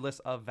regardless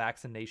of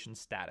vaccination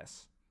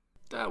status.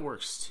 That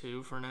works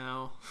too for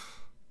now.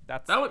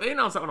 They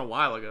announced that one a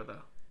while ago,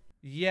 though.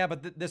 Yeah,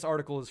 but this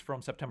article is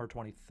from September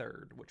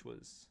 23rd, which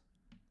was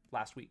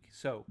last week.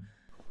 So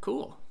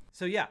cool.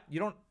 So yeah,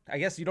 I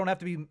guess you don't have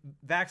to be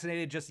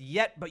vaccinated just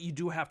yet, but you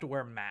do have to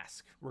wear a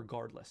mask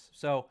regardless.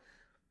 So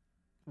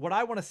what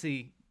I want to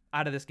see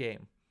out of this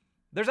game,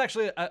 there's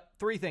actually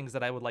 3 things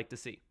that I would like to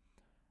see.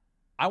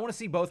 I want to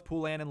see both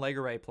Poulin and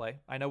Legare play.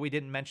 I know we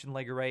didn't mention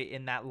Legare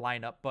in that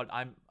lineup, but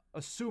I'm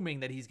assuming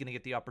that he's going to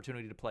get the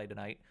opportunity to play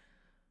tonight.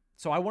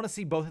 So I want to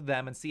see both of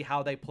them and see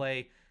how they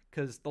play,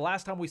 because the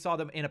last time we saw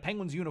them in a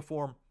Penguins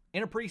uniform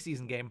in a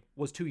preseason game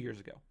was 2 years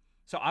ago.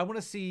 So I want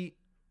to see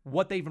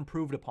what they've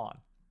improved upon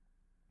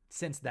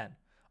since then.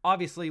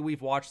 Obviously,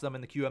 we've watched them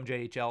in the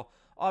QMJHL.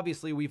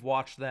 Obviously, we've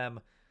watched them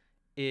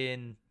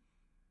in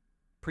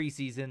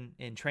preseason,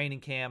 in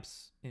training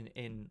camps,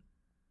 in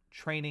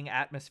training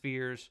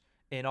atmospheres,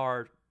 in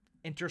our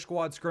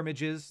inter-squad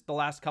scrimmages the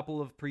last couple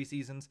of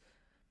preseasons.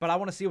 But I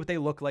want to see what they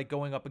look like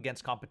going up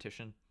against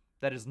competition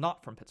that is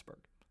not from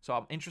Pittsburgh. So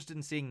I'm interested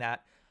in seeing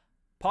that.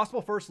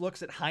 Possible first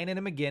looks at Heinen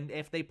and McGinn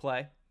if they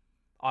play.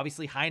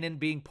 Obviously, Heinen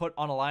being put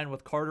on a line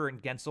with Carter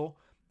and Gensel.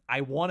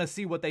 I want to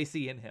see what they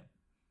see in him.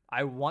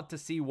 I want to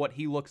see what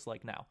he looks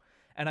like now.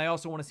 And I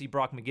also want to see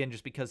Brock McGinn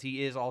just because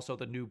he is also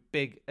the new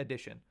big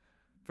addition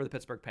for the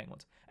Pittsburgh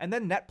Penguins. And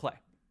then net play.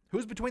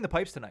 Who's between the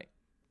pipes tonight?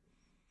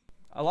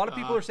 A lot of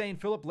people are saying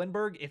Philip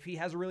Lindbergh, if he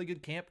has a really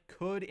good camp,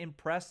 could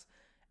impress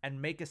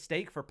and make a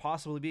stake for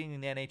possibly being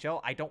in the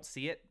NHL. I don't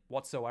see it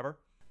whatsoever.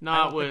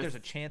 I don't think there's a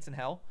chance in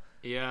hell.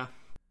 Yeah.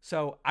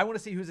 So I want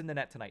to see who's in the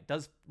net tonight.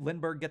 Does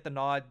Lindbergh get the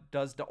nod?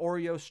 Does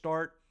DeOrio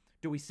start?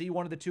 Do we see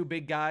one of the 2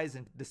 big guys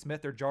in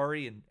DeSmith or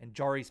Jarry and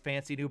Jarry's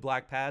fancy new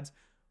black pads?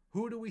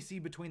 Who do we see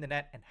between the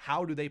net and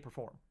how do they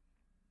perform?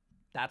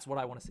 That's what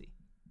I want to see.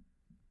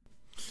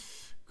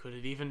 Could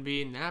it even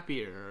be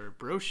Napier or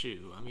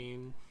Brochu? I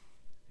mean,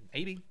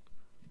 maybe.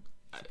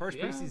 It's the first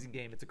preseason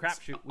game. It's a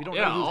crapshoot. We don't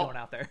know who's going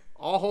out there.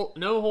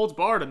 No holds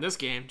barred in this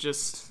game.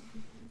 Just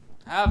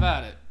have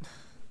at it.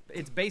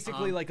 It's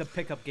basically like a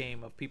pickup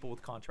game of people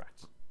with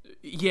contracts.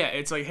 Yeah,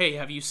 it's like, hey,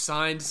 have you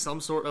signed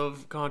some sort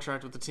of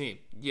contract with the team?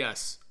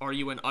 Yes. Are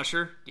you an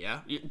usher?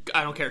 Yeah.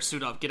 I don't care.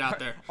 Suit up. Get out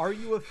there. Are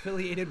you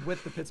affiliated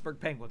with the Pittsburgh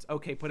Penguins?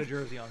 Okay, put a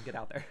jersey on. Get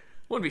out there.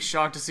 Wouldn't be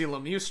shocked to see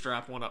Lemieux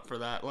strap one up for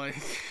that. Like,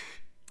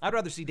 I'd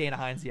rather see Dana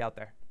Heinze out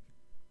there.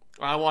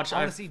 I want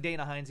to see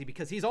Dana Heinze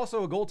because he's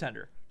also a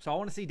goaltender. So I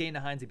want to see Dana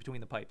Heinze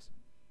between the pipes.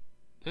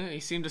 Yeah, he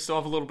seemed to still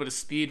have a little bit of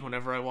speed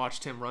whenever I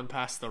watched him run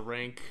past the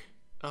rink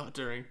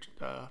during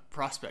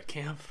prospect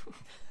camp.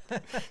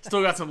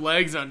 Still got some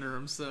legs under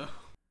him, so.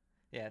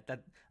 Yeah,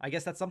 I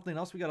guess that's something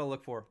else we got to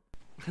look for.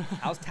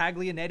 How's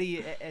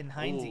Taglianetti and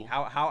Heinze?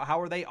 How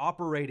are they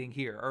operating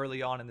here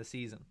early on in the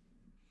season?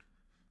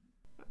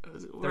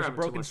 There's a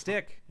broken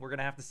stick. We're going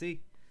to have to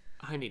see.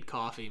 I need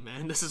coffee,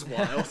 man. This is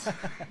wild.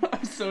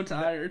 I'm so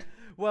tired.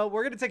 Well,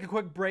 we're going to take a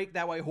quick break.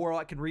 That way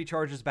Horwat can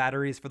recharge his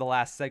batteries for the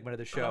last segment of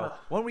the show.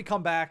 When we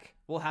come back,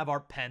 we'll have our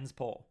Pens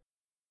poll.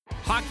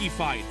 Hockey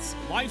fights,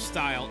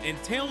 lifestyle,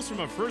 and tales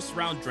from a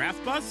first-round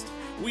draft bust?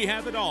 We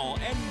have it all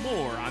and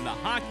more on the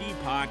Hockey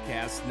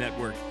Podcast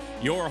Network,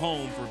 your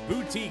home for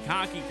boutique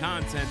hockey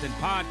content and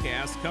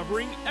podcasts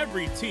covering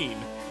every team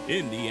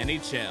in the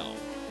NHL.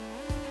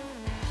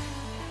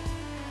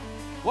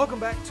 Welcome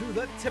back to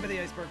the Tip of the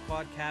Iceberg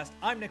podcast.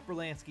 I'm Nick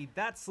Berlansky.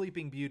 That's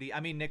Sleeping Beauty.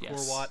 I mean Nick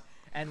Horwat.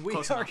 And we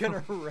are going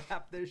to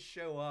wrap this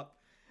show up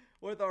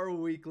with our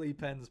weekly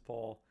Pens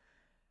poll.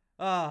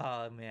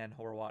 Ah, man,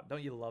 Horwat.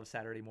 Don't you love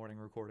Saturday morning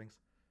recordings?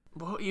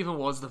 What even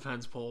was the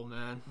Pens poll,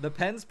 man? The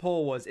Pens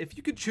poll was, if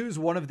you could choose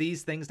one of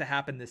these things to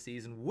happen this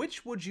season,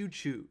 which would you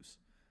choose?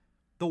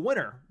 The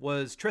winner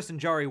was Tristan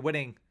Jarry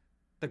winning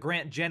the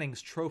Grant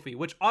Jennings Trophy,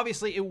 which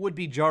obviously it would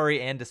be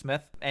Jarry and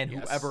DeSmith and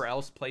whoever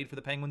else played for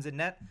the Penguins in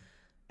net.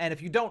 And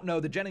if you don't know,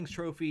 the Jennings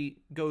Trophy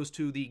goes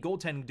to the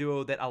goaltending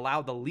duo that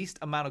allowed the least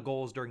amount of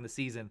goals during the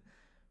season.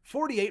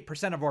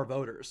 48% of our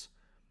voters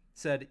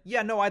said,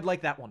 yeah, no, I'd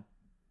like that one.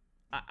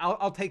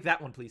 I'll take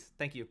that one, please.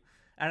 Thank you.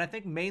 And I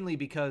think mainly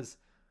because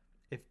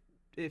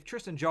if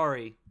Tristan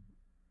Jarry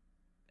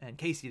and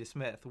Casey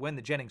DeSmith win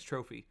the Jennings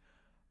Trophy,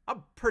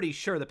 I'm pretty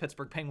sure the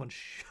Pittsburgh Penguins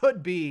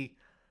should be,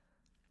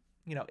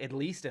 at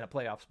least in a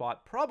playoff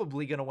spot,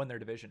 probably going to win their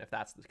division if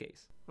that's the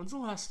case. When's the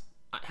last...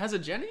 Has a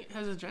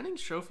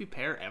Jennings Trophy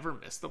pair ever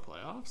missed the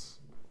playoffs?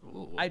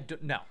 Ooh.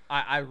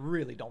 I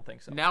really don't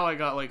think so. Now I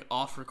got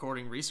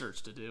off-recording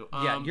research to do.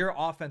 Yeah, your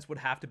offense would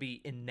have to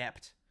be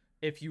inept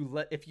if you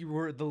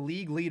were the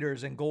league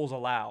leaders in goals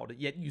allowed,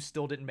 yet you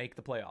still didn't make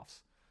the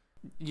playoffs.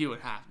 You would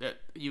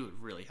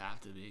really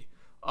have to be.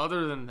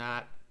 Other than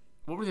that,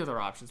 what were the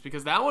other options?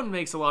 Because that one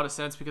makes a lot of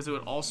sense because it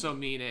would also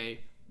mean a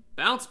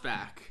bounce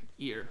back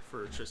year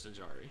for Tristan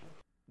Jarry.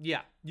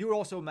 Yeah, you would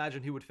also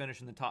imagine he would finish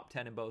in the top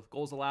 10 in both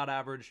goals allowed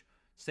average,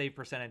 save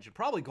percentage, and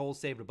probably goals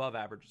saved above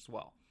average as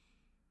well.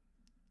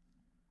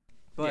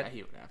 But yeah,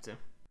 he would have to.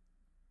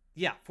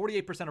 Yeah,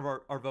 48% of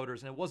our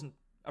voters, and it wasn't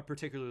a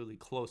particularly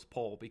close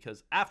poll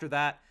because after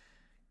that,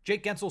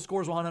 Jake Guentzel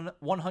scores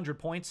 100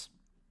 points.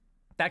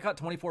 That got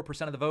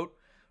 24% of the vote.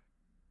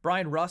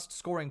 Brian Rust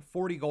scoring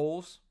 40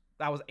 goals.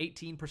 That was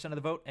 18% of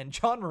the vote. And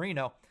John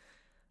Marino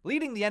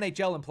leading the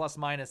NHL in plus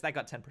minus. That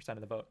got 10%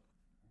 of the vote.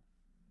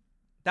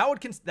 That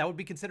would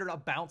be considered a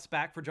bounce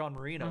back for John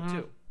Marino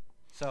too.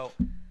 So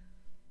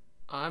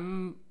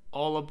I'm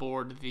all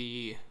aboard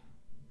the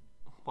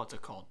what's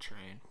it called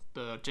train,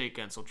 the Jake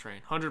Guentzel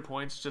train. 100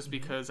 points just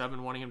because I've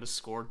been wanting him to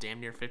score damn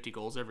near 50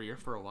 goals every year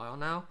for a while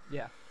now.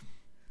 Yeah.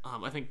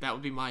 I think that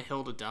would be my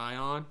hill to die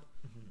on,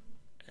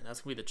 and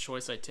that's gonna be the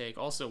choice I take.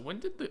 Also,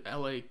 when did the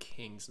LA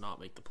Kings not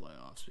make the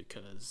playoffs?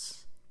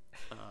 Because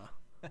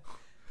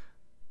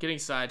getting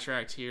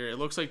sidetracked here, it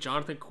looks like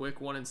Jonathan Quick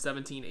won in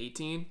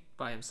 17-18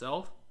 by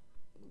himself.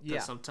 Yeah.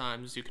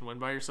 Sometimes you can win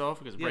by yourself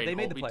because Yeah, they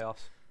made the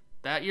playoffs.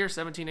 That year,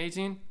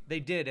 17-18? They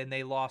did, and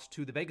they lost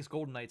to the Vegas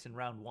Golden Knights in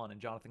round 1, and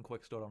Jonathan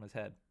Quick stood on his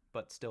head,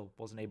 but still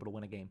wasn't able to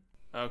win a game.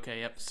 Okay,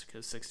 yep,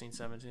 because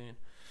 16-17.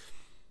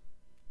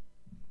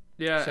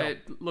 Yeah, so,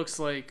 it looks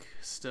like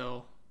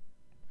still.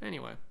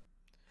 Anyway.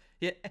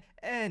 Yeah,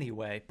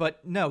 anyway.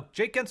 But no,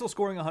 Jake Guentzel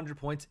scoring 100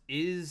 points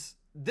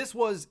this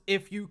was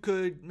if you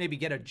could maybe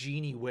get a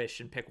genie wish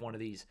and pick one of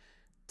these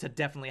to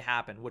definitely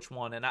happen, which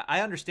one? And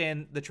I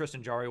understand the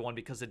Tristan Jarry one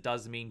because it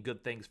does mean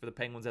good things for the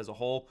Penguins as a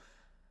whole.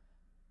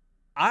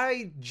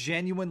 I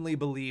genuinely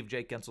believe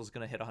Jake Guentzel is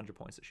going to hit 100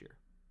 points this year.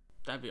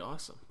 That'd be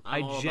awesome.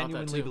 I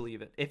genuinely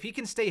believe it. If he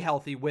can stay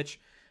healthy, which,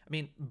 I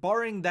mean,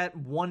 barring that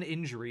one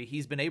injury,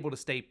 he's been able to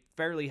stay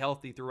fairly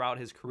healthy throughout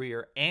his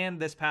career. And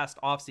this past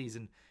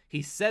offseason,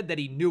 he said that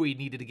he knew he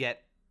needed to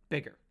get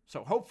bigger.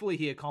 So hopefully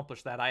he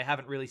accomplished that. I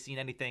haven't really seen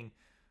anything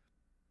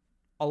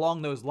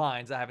along those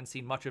lines. I haven't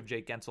seen much of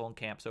Jake Guentzel in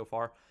camp so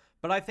far.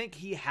 But I think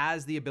he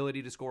has the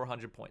ability to score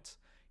 100 points.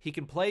 He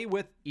can play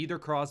with either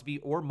Crosby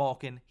or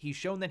Malkin. He's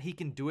shown that he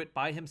can do it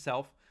by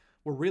himself.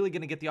 We're really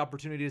going to get the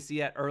opportunity to see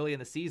that early in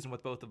the season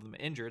with both of them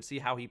injured, see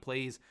how he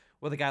plays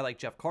with a guy like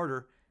Jeff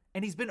Carter.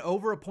 And he's been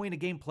over a point a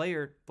game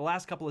player the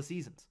last couple of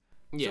seasons.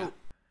 Yeah. So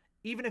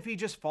even if he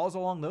just falls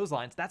along those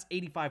lines, that's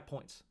 85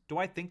 points. Do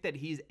I think that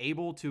he's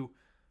able to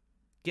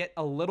get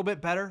a little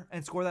bit better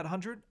and score that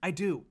 100? I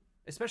do.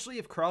 Especially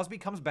if Crosby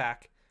comes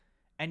back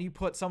and you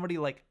put somebody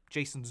like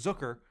Jason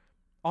Zucker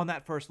on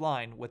that first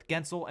line with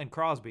Guentzel and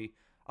Crosby,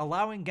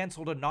 allowing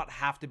Guentzel to not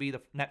have to be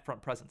the net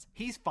front presence.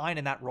 He's fine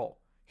in that role.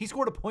 He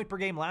scored a point per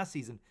game last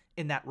season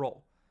in that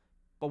role.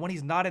 But when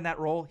he's not in that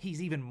role,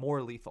 he's even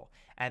more lethal.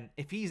 And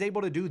if he's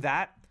able to do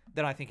that,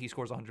 then I think he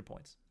scores 100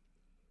 points.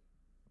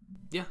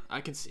 Yeah,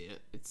 I can see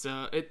it. It's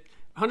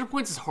 100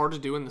 points is hard to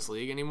do in this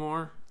league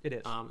anymore. It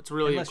is. It's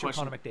really unless a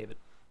question. You're Connor McDavid.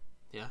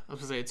 Yeah, I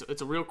was gonna say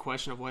it's a real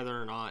question of whether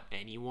or not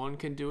anyone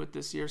can do it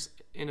this year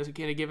in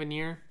a given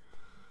year.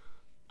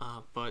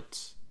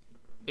 But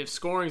if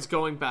scoring's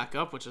going back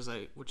up, which is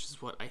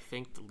what I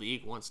think the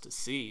league wants to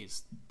see,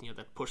 is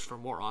that push for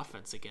more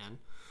offense again.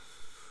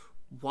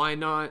 Why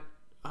not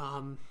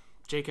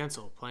Jake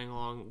Guentzel playing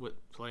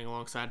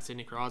alongside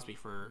Sidney Crosby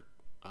for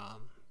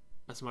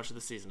as much of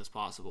the season as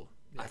possible?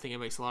 Yeah. I think it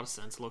makes a lot of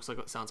sense.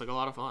 Sounds like a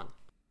lot of fun.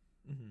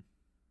 Mm-hmm.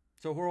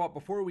 So Horwat,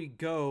 before we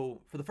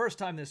go for the first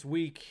time this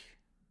week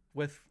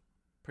with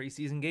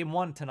preseason game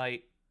 1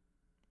 tonight,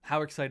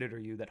 how excited are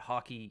you that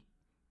hockey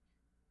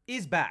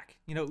is back?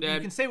 You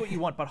can say what you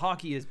want, but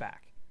hockey is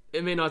back.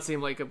 It may not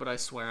seem like it, but I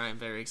swear I am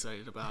very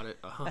excited about it.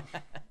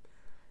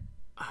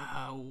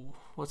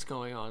 What's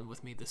going on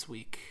with me this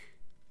week?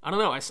 I don't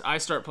know. I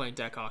start playing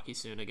deck hockey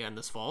soon again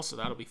this fall, so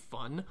that'll be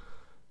fun.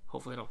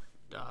 Hopefully I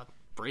don't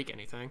break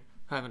anything.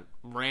 I haven't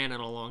ran in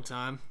a long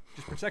time.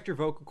 Just protect your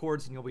vocal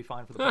cords and you'll be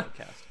fine for the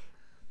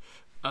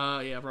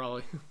podcast. Yeah,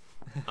 probably.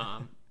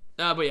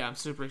 But yeah, I'm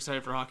super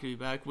excited for hockey to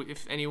be back.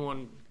 If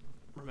anyone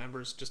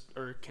remembers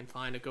go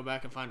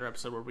back and find our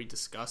episode where we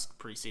discussed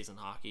preseason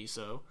hockey,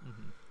 so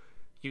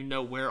you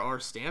know where our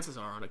stances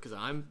are on it, because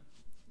I'm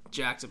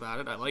jacked about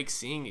it. I like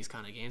seeing these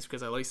kind of games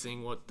because I like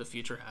seeing what the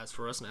future has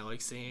for us, and I like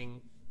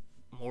seeing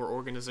more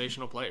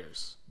organizational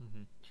players.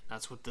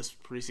 That's what this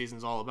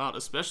preseason's all about,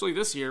 especially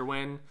this year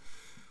when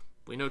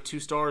we know 2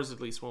 stars at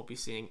least won't be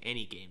seeing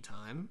any game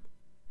time,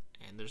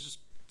 and there's just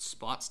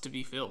spots to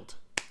be filled.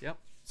 Yep.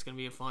 It's going to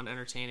be a fun,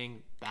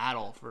 entertaining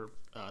battle for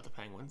the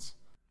Penguins.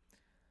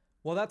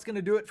 Well, that's going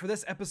to do it for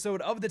this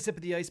episode of The Tip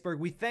of the Iceberg.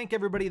 We thank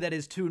everybody that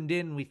is tuned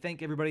in. We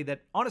thank everybody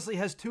that honestly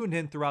has tuned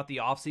in throughout the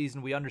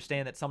offseason. We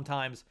understand that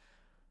sometimes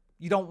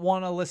you don't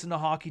want to listen to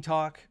hockey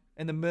talk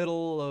in the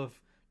middle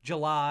of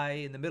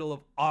July, in the middle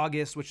of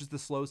August, which is the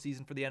slow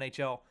season for the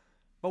NHL.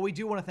 But we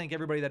do want to thank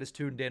everybody that is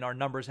tuned in. Our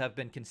numbers have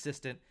been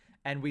consistent,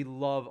 and we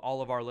love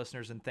all of our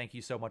listeners, and thank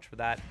you so much for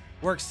that.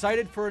 We're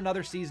excited for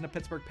another season of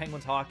Pittsburgh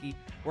Penguins hockey.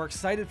 We're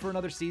excited for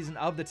another season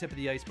of The Tip of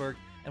the Iceberg,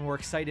 and we're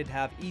excited to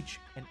have each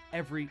and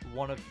every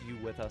one of you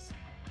with us.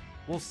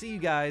 We'll see you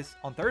guys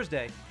on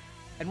Thursday,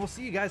 and we'll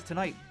see you guys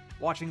tonight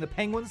watching the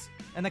Penguins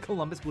and the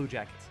Columbus Blue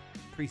Jackets.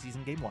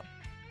 Preseason Game 1.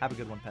 Have a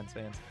good one, Pens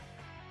fans.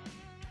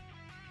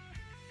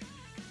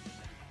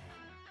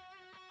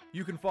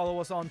 You can follow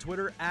us on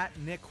Twitter at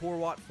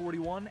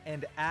NickHorwat41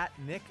 and at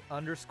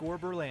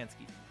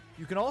Nick_Berlansky.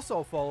 You can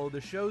also follow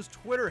the show's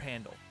Twitter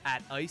handle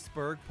at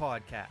Iceberg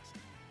Podcast.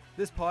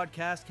 This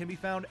podcast can be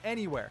found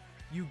anywhere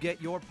you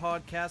get your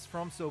podcasts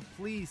from, so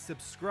please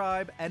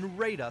subscribe and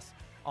rate us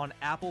on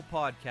Apple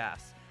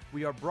Podcasts.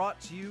 We are brought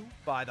to you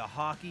by the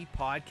Hockey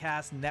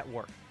Podcast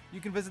Network.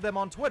 You can visit them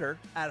on Twitter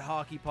at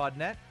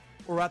HockeyPodNet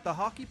or at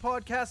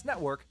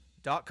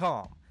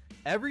thehockeypodcastnetwork.com.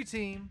 Every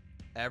team,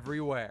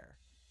 everywhere.